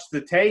just watch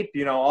the tape,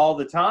 all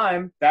the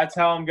time, but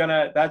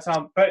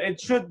it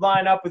should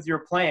line up with your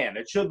plan.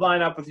 It should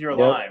line up with your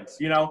lines.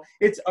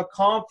 It's a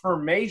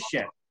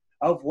confirmation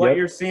of what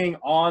you're seeing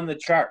on the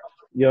chart.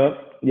 Yeah,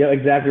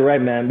 exactly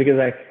right, man. Because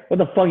what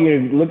the fuck,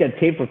 you look at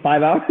tape for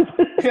 5 hours?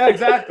 Yeah,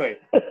 exactly.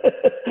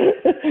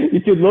 You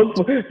should look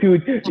for,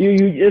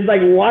 it's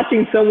like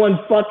watching someone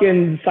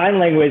fucking sign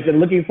language and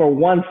looking for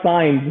one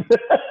sign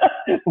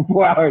for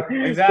 4 hours.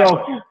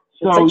 Exactly.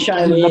 So it's like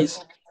Chinese.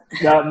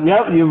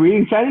 You're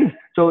reading Chinese.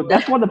 So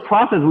that's what the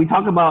process we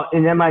talk about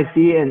in MIC,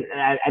 and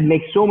I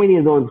make so many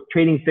of those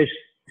Trading Fish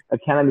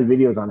Academy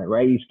videos on it,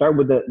 right? You start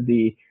with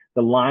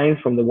the lines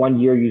from the 1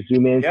 year, you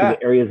zoom in to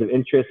the areas of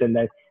interest, and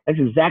that's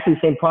exactly the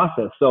same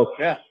process. So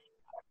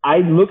I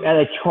look at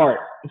a chart.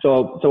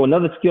 So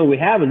another skill we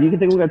have is you can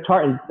take a look at a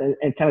chart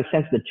and kind of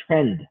sense the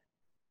trend,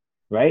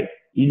 right?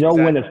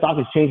 When the stock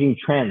is changing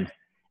trends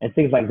and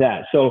things like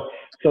that. So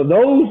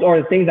those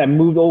are the things I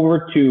moved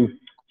over to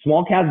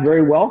small caps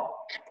very well.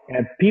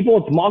 And people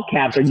at small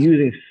caps are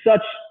using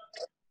such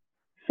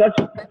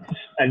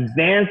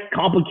advanced,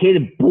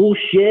 complicated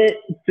bullshit.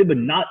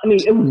 Fibonacci. I mean,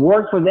 it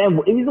worked for them.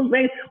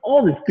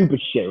 All this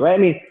stupid shit, right? I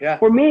mean,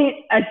 for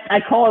me, I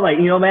call it like,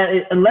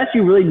 man, unless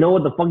you really know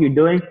what the fuck you're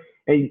doing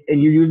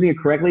and you're using it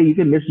correctly, you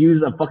can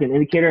misuse a fucking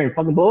indicator and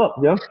fucking blow up,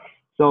 you know?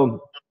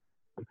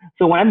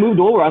 So when I moved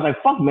over, I was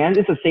like, fuck, man,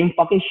 it's the same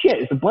fucking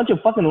shit. It's a bunch of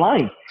fucking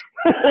lines.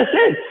 That's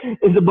it.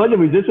 It's a bunch of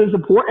resistance,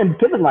 support, and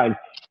pivot lines.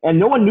 And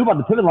no one knew about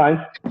the pivot lines.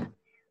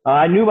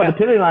 I knew about the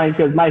pivot lines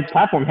because my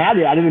platform had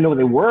it. I didn't even know what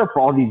they were for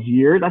all these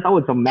years. I thought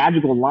it was some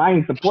magical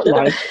line, support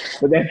lines,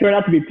 but they turned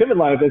out to be pivot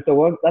lines. And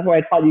so that's why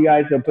I taught you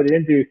guys to put it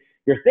into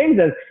your things.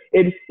 And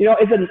it's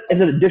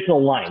an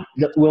additional line.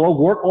 Will it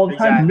work all the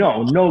time?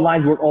 Exactly. No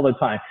lines work all the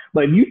time.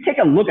 But if you take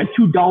a look at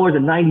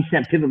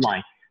 $2.90 pivot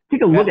line,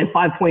 take a look at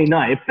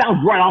 529. It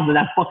bounced right off of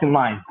that fucking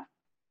line.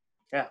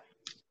 Yeah,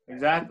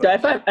 exactly.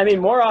 I mean,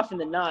 more often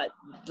than not,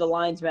 the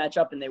lines match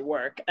up and they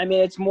work. I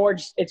mean, it's more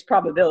just, it's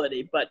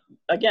probability. But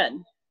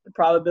again, the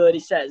probability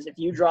says if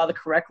you draw the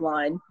correct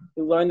line,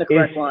 you learn the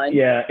correct line.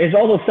 Yeah, it's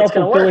also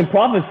self-fulfilling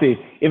prophecy.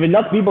 If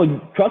enough people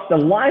trust the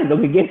line, they'll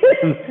get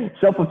it.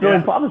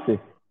 Self-fulfilling prophecy.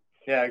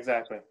 Yeah,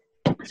 exactly.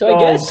 So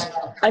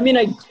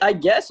I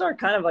guess our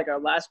kind of like our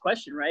last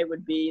question, right,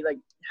 would be like,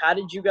 how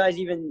did you guys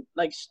even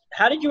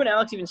how did you and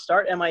Alex even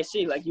start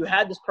MIC? Like, you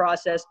had this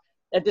process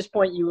at this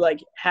point, you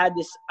like had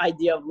this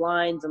idea of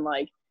lines and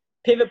like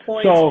pivot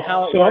points. So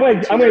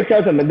and I'm gonna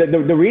tell you something.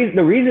 The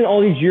reason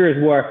all these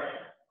years where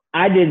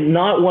I did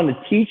not want to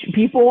teach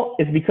people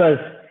is because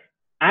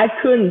I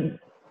couldn't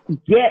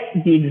get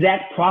the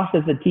exact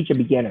process to teach a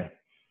beginner.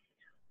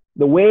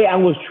 The way I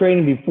was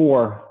training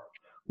before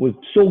was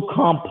so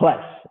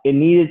complex. It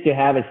needed to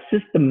have a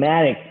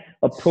systematic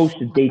approach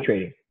to day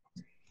trading.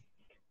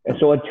 And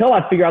so until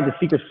I figure out the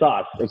secret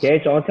sauce, okay?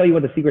 So I'll tell you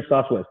what the secret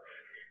sauce was.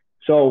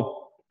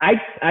 So I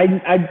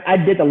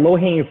did the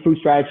low-hanging fruit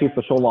strategy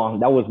for so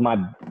long. That was my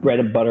bread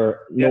and butter.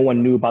 No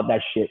one knew about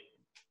that shit.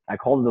 I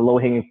called it the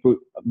low-hanging fruit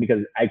because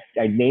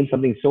I named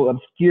something so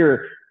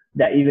obscure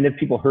that even if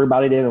people heard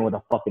about it, they didn't know what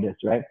the fuck it is,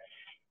 right?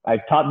 I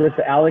taught this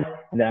to Alex,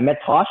 and then I met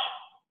Tosh.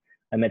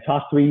 I met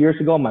Tosh 3 years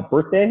ago on my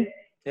birthday.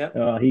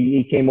 Yeah.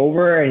 He came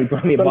over and he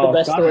brought me a bottle of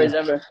best stories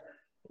ever.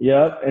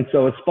 Yeah, and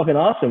so it's fucking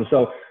awesome.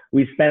 So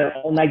we spent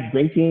all night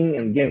drinking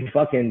and getting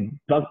fucking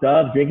fucked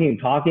up, drinking and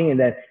talking. And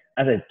then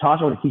I said, Tosh,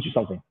 I want to teach you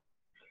something.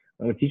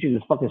 I'm going to teach you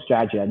this fucking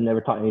strategy I've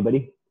never taught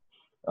anybody.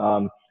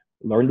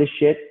 Learn this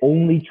shit,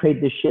 only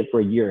trade this shit for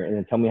a year, and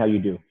then tell me how you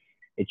do.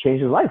 It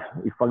changed his life.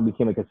 He fucking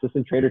became a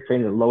consistent trader,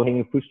 trading the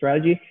low-hanging fruit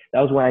strategy.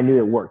 That was when I knew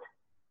it worked.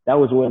 That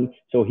was when,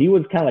 so he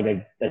was kind of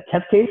like a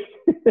test case.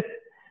 You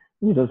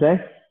know what I'm saying?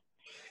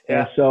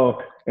 Yeah.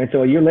 And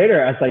so a year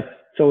later, I was like,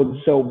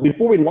 so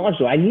before we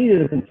launched, I needed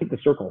to complete the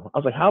circle. I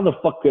was like, how the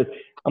fuck could,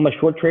 I'm a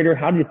short trader.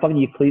 How do you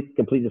fucking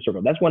complete the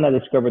circle? That's when I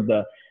discovered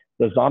the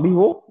zombie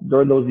rule.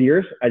 During those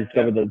years, I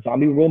discovered the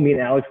zombie rule. Me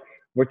and Alex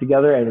worked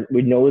together and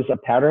we noticed a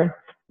pattern,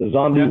 the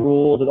zombie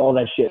rules and all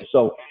that shit.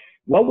 So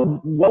what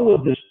was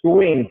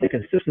destroying the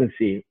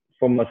consistency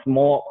from a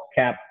small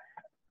cap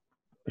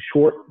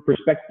short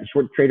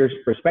trader's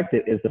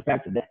perspective is the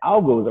fact that the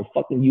algos are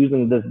fucking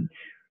using this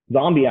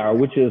zombie hour,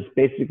 which is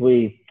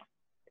basically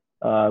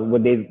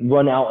when they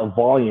run out of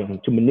volume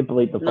to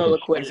manipulate the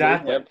liquidity.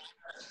 Exactly.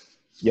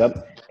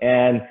 Yep.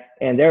 And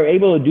they're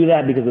able to do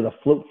that because of the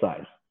float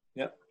size.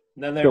 Yep.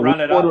 And then they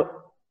run it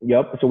up.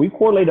 Yep. So we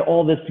correlated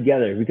all this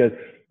together because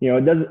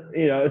it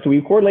doesn't, so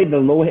we correlate the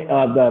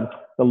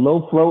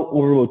low float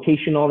over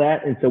rotation, all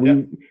that. And so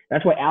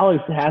that's why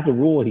Alex has a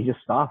rule. He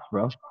just stops,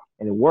 bro.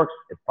 And it works.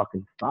 It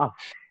fucking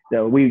stops.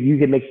 So you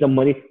can make some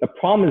money. The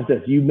problem is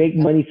this: you make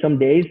money some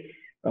days.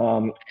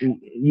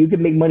 You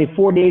can make money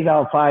 4 days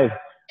out of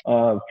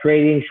 5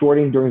 trading,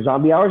 shorting during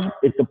zombie hours.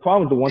 It's the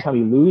problem is the one time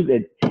you lose,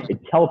 it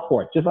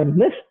teleports. Just like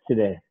this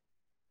today.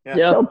 Yeah. It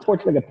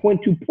teleports like a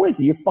 0.2 points.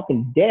 You're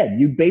fucking dead.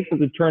 You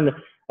basically turn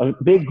a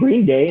big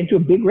green day into a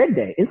big red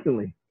day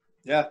instantly.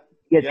 Yeah.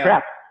 You get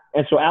trapped.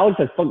 And so Alex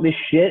said, fuck this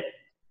shit.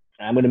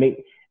 I'm going to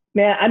make,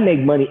 man, I make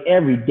money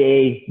every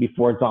day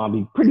before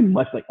zombie, pretty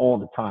much like all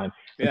the time.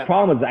 The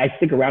problem is I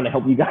stick around to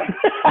help you guys.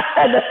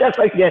 That's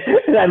like,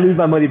 I lose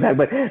my money back,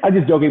 but I'm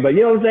just joking. But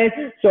you know what I'm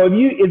saying? So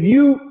if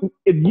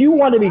you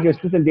want to be a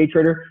consistent day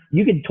trader,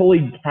 you can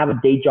totally have a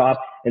day job.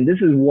 And this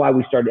is why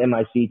we started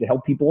MIC, to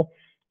help people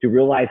to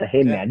realize that,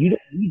 hey man, you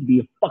don't need to be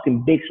a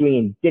fucking big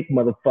swinging dick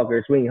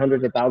motherfucker swinging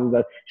hundreds of thousands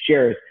of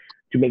shares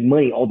to make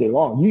money all day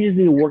long. You just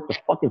need to work the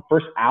fucking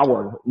first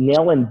hour,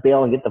 nail and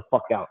bail, and get the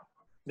fuck out.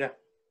 Yeah.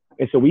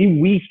 And so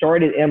we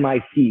started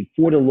MIC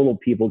for the little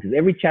people, because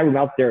every chat room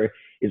out there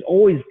is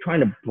always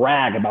trying to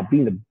brag about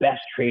being the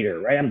best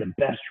trader, right? I'm the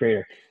best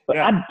trader. But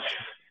I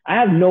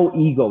have no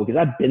ego because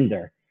I've been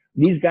there.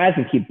 These guys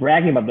can keep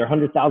bragging about their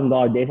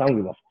 $100,000 days. I don't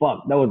give a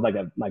fuck. That was like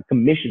my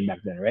commission back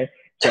then, right?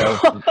 So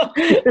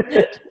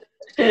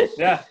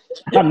yeah.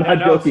 I'm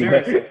not joking.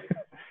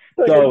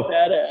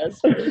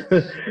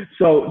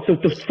 So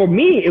for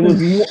me, it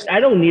was more, I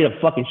don't need a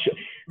fucking shit.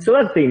 So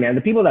that's the thing, man.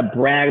 The people that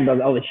brag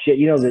about all this shit,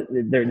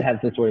 they have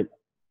some sort of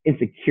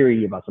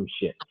insecurity about some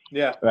shit.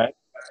 Yeah. Right.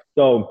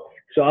 So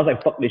I was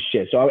like, fuck this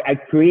shit. So I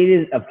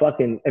created a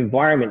fucking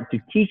environment to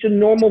teach the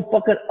normal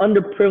fucking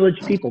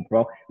underprivileged people,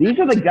 bro. These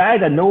are the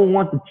guys that no one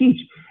wants to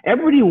teach.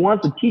 Everybody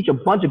wants to teach a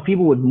bunch of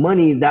people with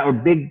money that are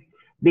big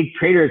big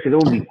traders because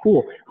it would be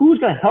cool. Who's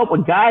going to help a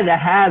guy that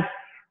has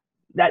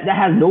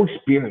no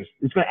experience?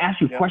 It's going to ask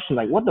you questions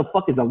like, what the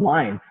fuck is a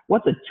line?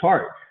 What's a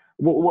chart?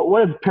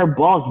 What does pair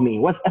balls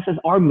mean? What's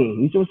SSR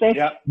mean? You see what I'm saying?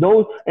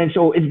 Yep. And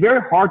so it's very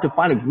hard to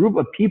find a group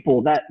of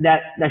people that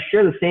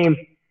share the same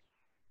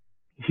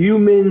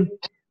human,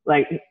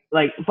 like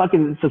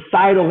fucking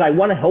societal, like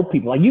want to help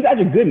people. Like, you guys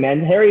are good,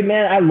 man. Harry,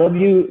 man, I love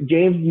you.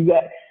 James, you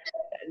got,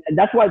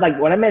 that's why, like,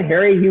 when I met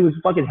Harry, he was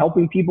fucking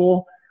helping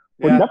people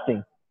for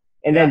nothing.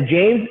 And then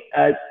James,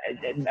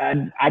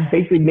 I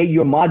basically made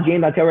you a mod,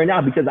 James, I'll tell you right now,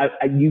 because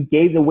you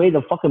gave away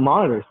the fucking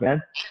monitors,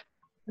 man.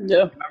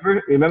 Yeah.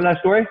 Remember that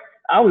story?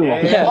 I don't give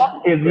a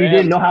fuck if you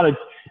didn't know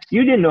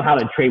how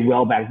to trade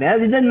well back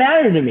then. It didn't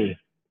matter to me.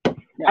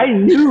 Yeah. I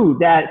knew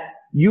that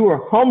you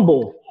were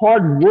humble,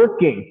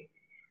 hardworking.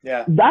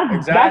 Yeah,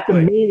 that's the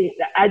main.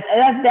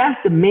 That's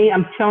the main.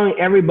 I'm telling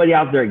everybody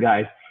out there,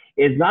 guys.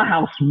 It's not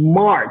how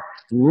smart,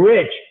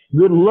 rich,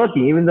 good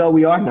looking, even though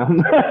we are them.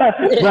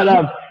 But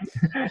I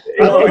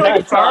look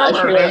like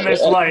Farmer in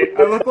this light.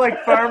 I look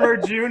like Farmer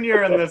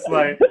Jr. in this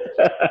light.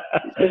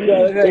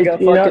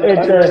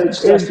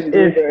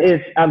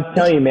 I'm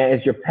telling you, man.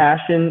 It's your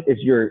passion.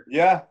 It's your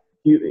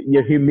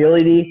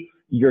humility,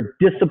 your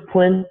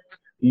discipline,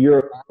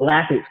 your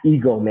lack of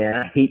ego, man.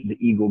 I hate the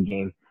ego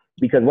game.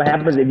 Because what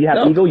happens if you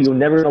have ego, you're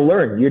never going to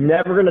learn. You're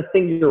never going to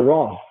think you're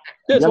wrong.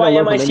 That's why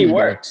MIC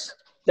works.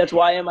 That's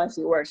why MIC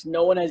works.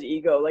 No one has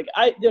ego. Like,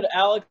 dude,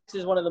 Alex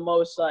is one of the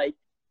most, like,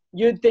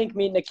 you'd think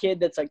meeting a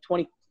kid that's like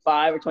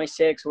 25 or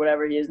 26 or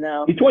whatever he is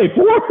now. He's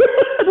 24?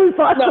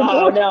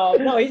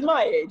 No, he's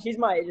my age. He's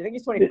my age. I think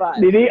he's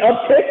 25. Did he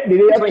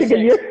uptick a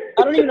year?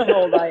 I don't even know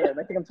how old I am.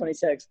 I think I'm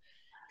 26.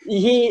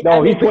 He's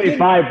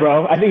 25,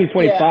 bro. I think he's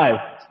 25.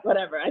 Yeah,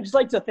 whatever. I just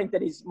like to think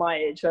that he's my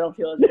age, so I don't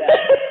feel as bad.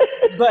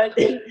 But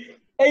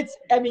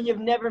you've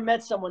never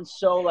met someone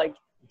so, like,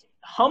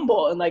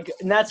 humble, and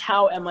that's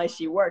how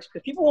MIC works,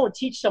 because people won't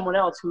teach someone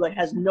else who, like,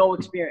 has no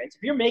experience.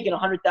 If you're making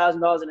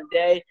 $100,000 in a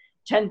day,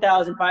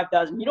 10,000,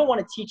 5,000, you don't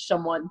want to teach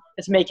someone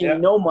that's making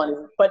no money.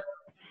 But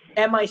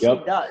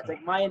MIC does.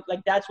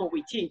 Like, that's what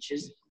we teach,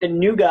 is the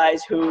new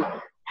guys who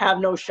have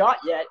no shot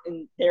yet,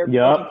 and they're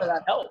looking for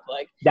that help.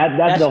 Like,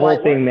 that's the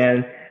whole thing,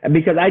 man. And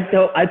because I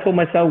told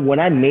myself when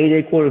I made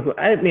it, quote unquote,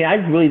 I mean, I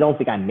really don't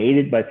think I made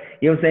it, but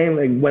you know what I'm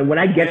saying? Like, when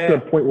I get to a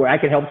point where I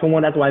can help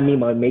someone, that's what I mean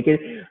by make it.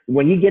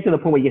 When you get to the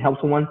point where you can help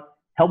someone,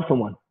 help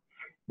someone.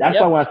 That's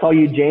why when I saw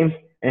you, James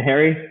and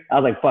Harry, I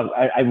was like, fuck,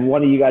 I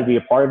wanted you guys to be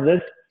a part of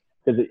this,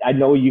 because I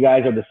know you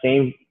guys are the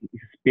same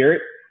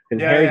spirit.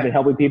 Because Harry's been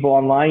helping people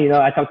online. You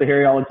know, I talk to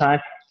Harry all the time.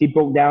 He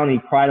broke down. He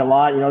cried a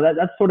lot. You know,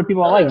 that's sort of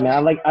people I like, man.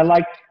 I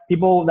like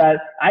people that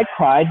I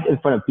cried in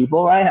front of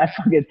people. I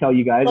forget to tell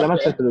you guys. I'm a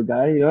sensitive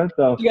guy, you know.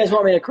 So you guys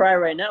want me to cry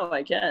right now?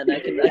 I can.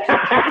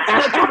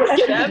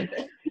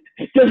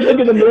 Just look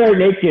in the mirror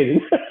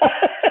naked.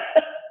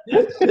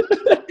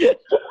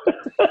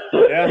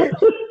 Yeah.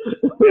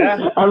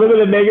 I look in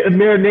the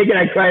mirror naked.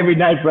 I cry every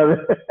night,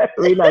 brother.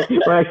 Every night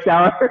when I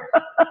shower.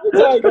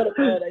 Until I go to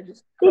bed, I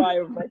just cry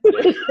over my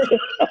tears.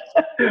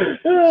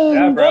 Bro.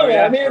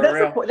 I mean,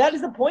 that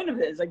is the point of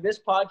this. Like, this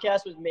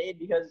podcast was made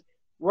because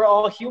we're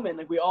all human.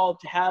 Like, we all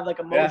have, like,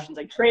 emotions.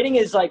 Like, trading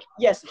is, like,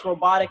 yes, it's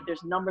robotic.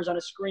 There's numbers on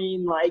a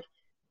screen. Like,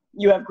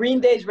 you have green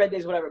days, red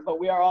days, whatever. But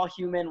we are all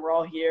human. We're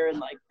all here, and,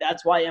 like,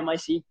 that's why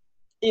MIC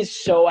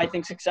is so, I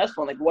think,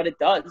 successful. And, like, what it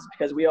does,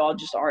 because we all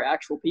just are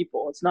actual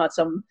people. It's not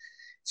some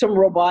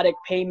robotic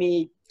pay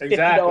me $50 to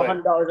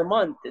 $100 a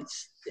month.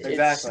 It's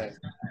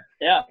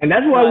and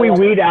that's why we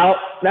weed out.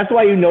 That's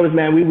why you notice,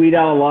 man, we weed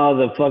out a lot of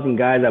the fucking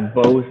guys that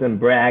boast and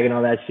brag and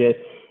all that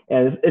shit.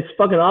 And it's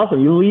fucking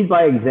awesome. You lead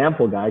by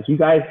example, guys. You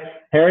guys,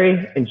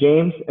 Harry and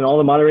James and all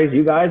the moderators,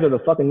 you guys are the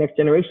fucking next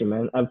generation,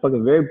 man. I'm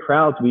fucking very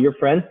proud to be your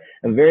friend.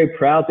 I'm very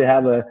proud to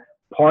have a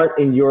part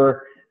in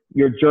your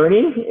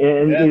journey.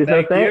 And you know what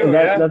I'm saying? And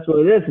that's what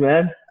it is,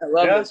 man. I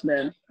love this,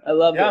 man. I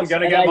love this. I'm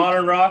going to get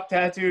Modern Rock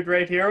tattooed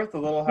right here with a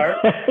little heart.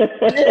 I'm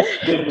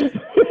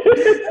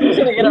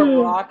going to get a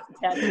rock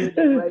tattooed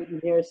right in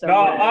here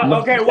somewhere.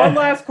 Okay, one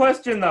last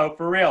question, though,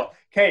 for real.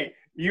 Okay,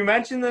 you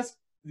mentioned this.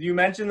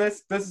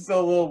 This is a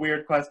little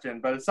weird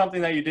question, but it's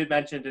something that you did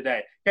mention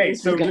today. Okay,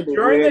 so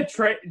during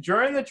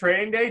the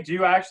trading day, do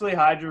you actually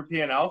hide your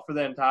P&L for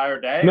the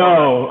entire day?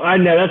 No, I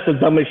know. That's the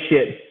dumbest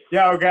shit.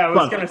 Yeah, okay, I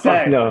was going to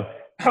say. No.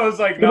 I was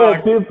like, no.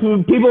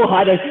 People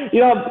hide it.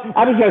 You know,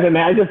 I'm just going to say,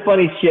 man, it's just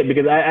funny shit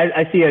because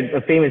I see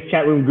a famous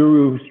chat room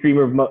guru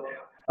streamer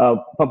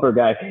pumper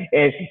guy,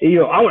 and, you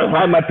know, I want to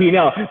hide my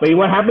P&L. But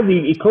what happens,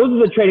 he closes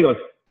the trade, he goes,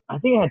 I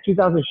think I had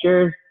 2,000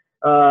 shares.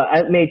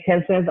 I made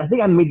 10 cents. I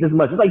think I made this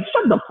much. It's like,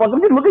 shut the fuck up.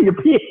 Just look at your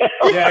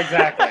P&L. Yeah,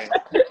 exactly.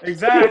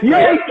 You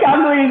ain't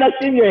calculating that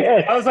shit in your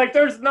head. I was like,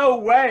 there's no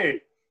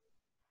way.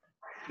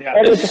 Yeah.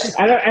 And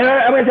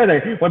I'm going to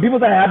tell you, when people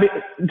say happy,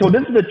 so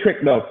this is the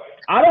trick, though.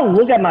 I don't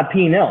look at my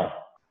P&L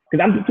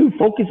because I'm too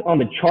focused on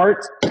the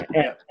chart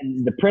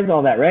and the print and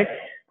all that, right?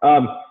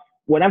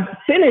 When I'm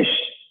finished,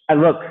 I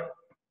look.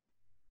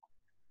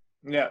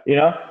 Yeah. You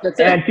know?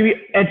 And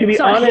to be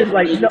honest,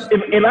 like,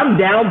 if I'm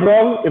down,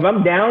 bro,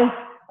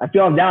 I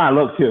feel I'm down, I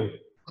look too.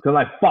 So I'm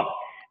like, fuck.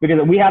 because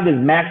we have this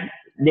max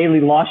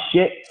daily loss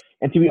shit.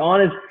 And to be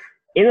honest,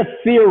 in a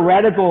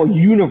theoretical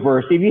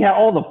universe, if you have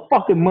all the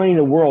fucking money in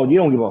the world, you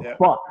don't give a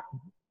fuck.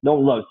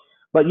 Don't look.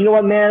 But you know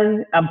what,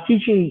 man? I'm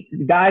teaching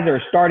guys that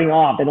are starting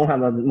off. They don't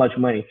have that much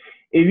money.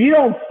 If you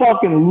don't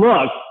fucking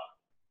look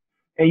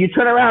and you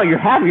turn around, you're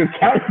having your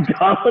counting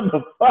down. What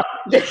the fuck?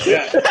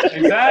 Yeah,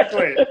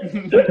 exactly.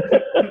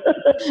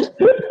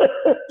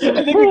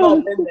 I think we've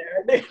all been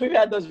there. I think we've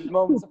had those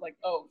moments of like,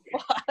 oh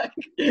fuck.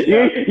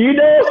 You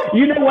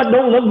know what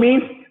don't look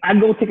means? I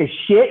go take a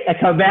shit, I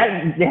come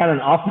back, they had an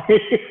offer.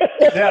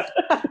 Yeah.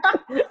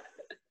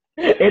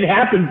 It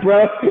happens,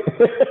 bro.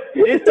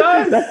 It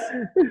does.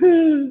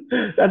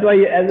 That's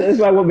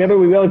why. Remember,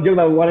 we always joke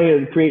about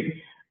wanting to create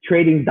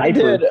trading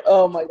diapers. Dude,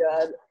 oh my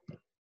god,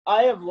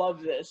 I have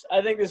loved this.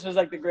 I think this was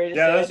like the greatest.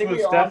 Yeah, thing. this I think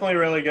was definitely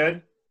really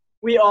good.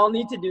 We all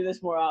need to do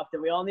this more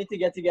often. We all need to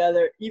get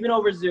together, even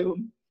over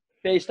Zoom,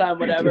 FaceTime,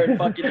 whatever, and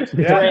fucking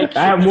drink.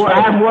 I have more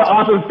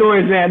awesome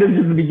stories, man. This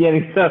is the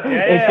beginning. So,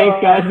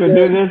 thanks guys for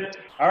doing this.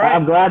 All right.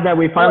 I'm glad that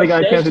we finally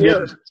got a chance to do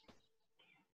it.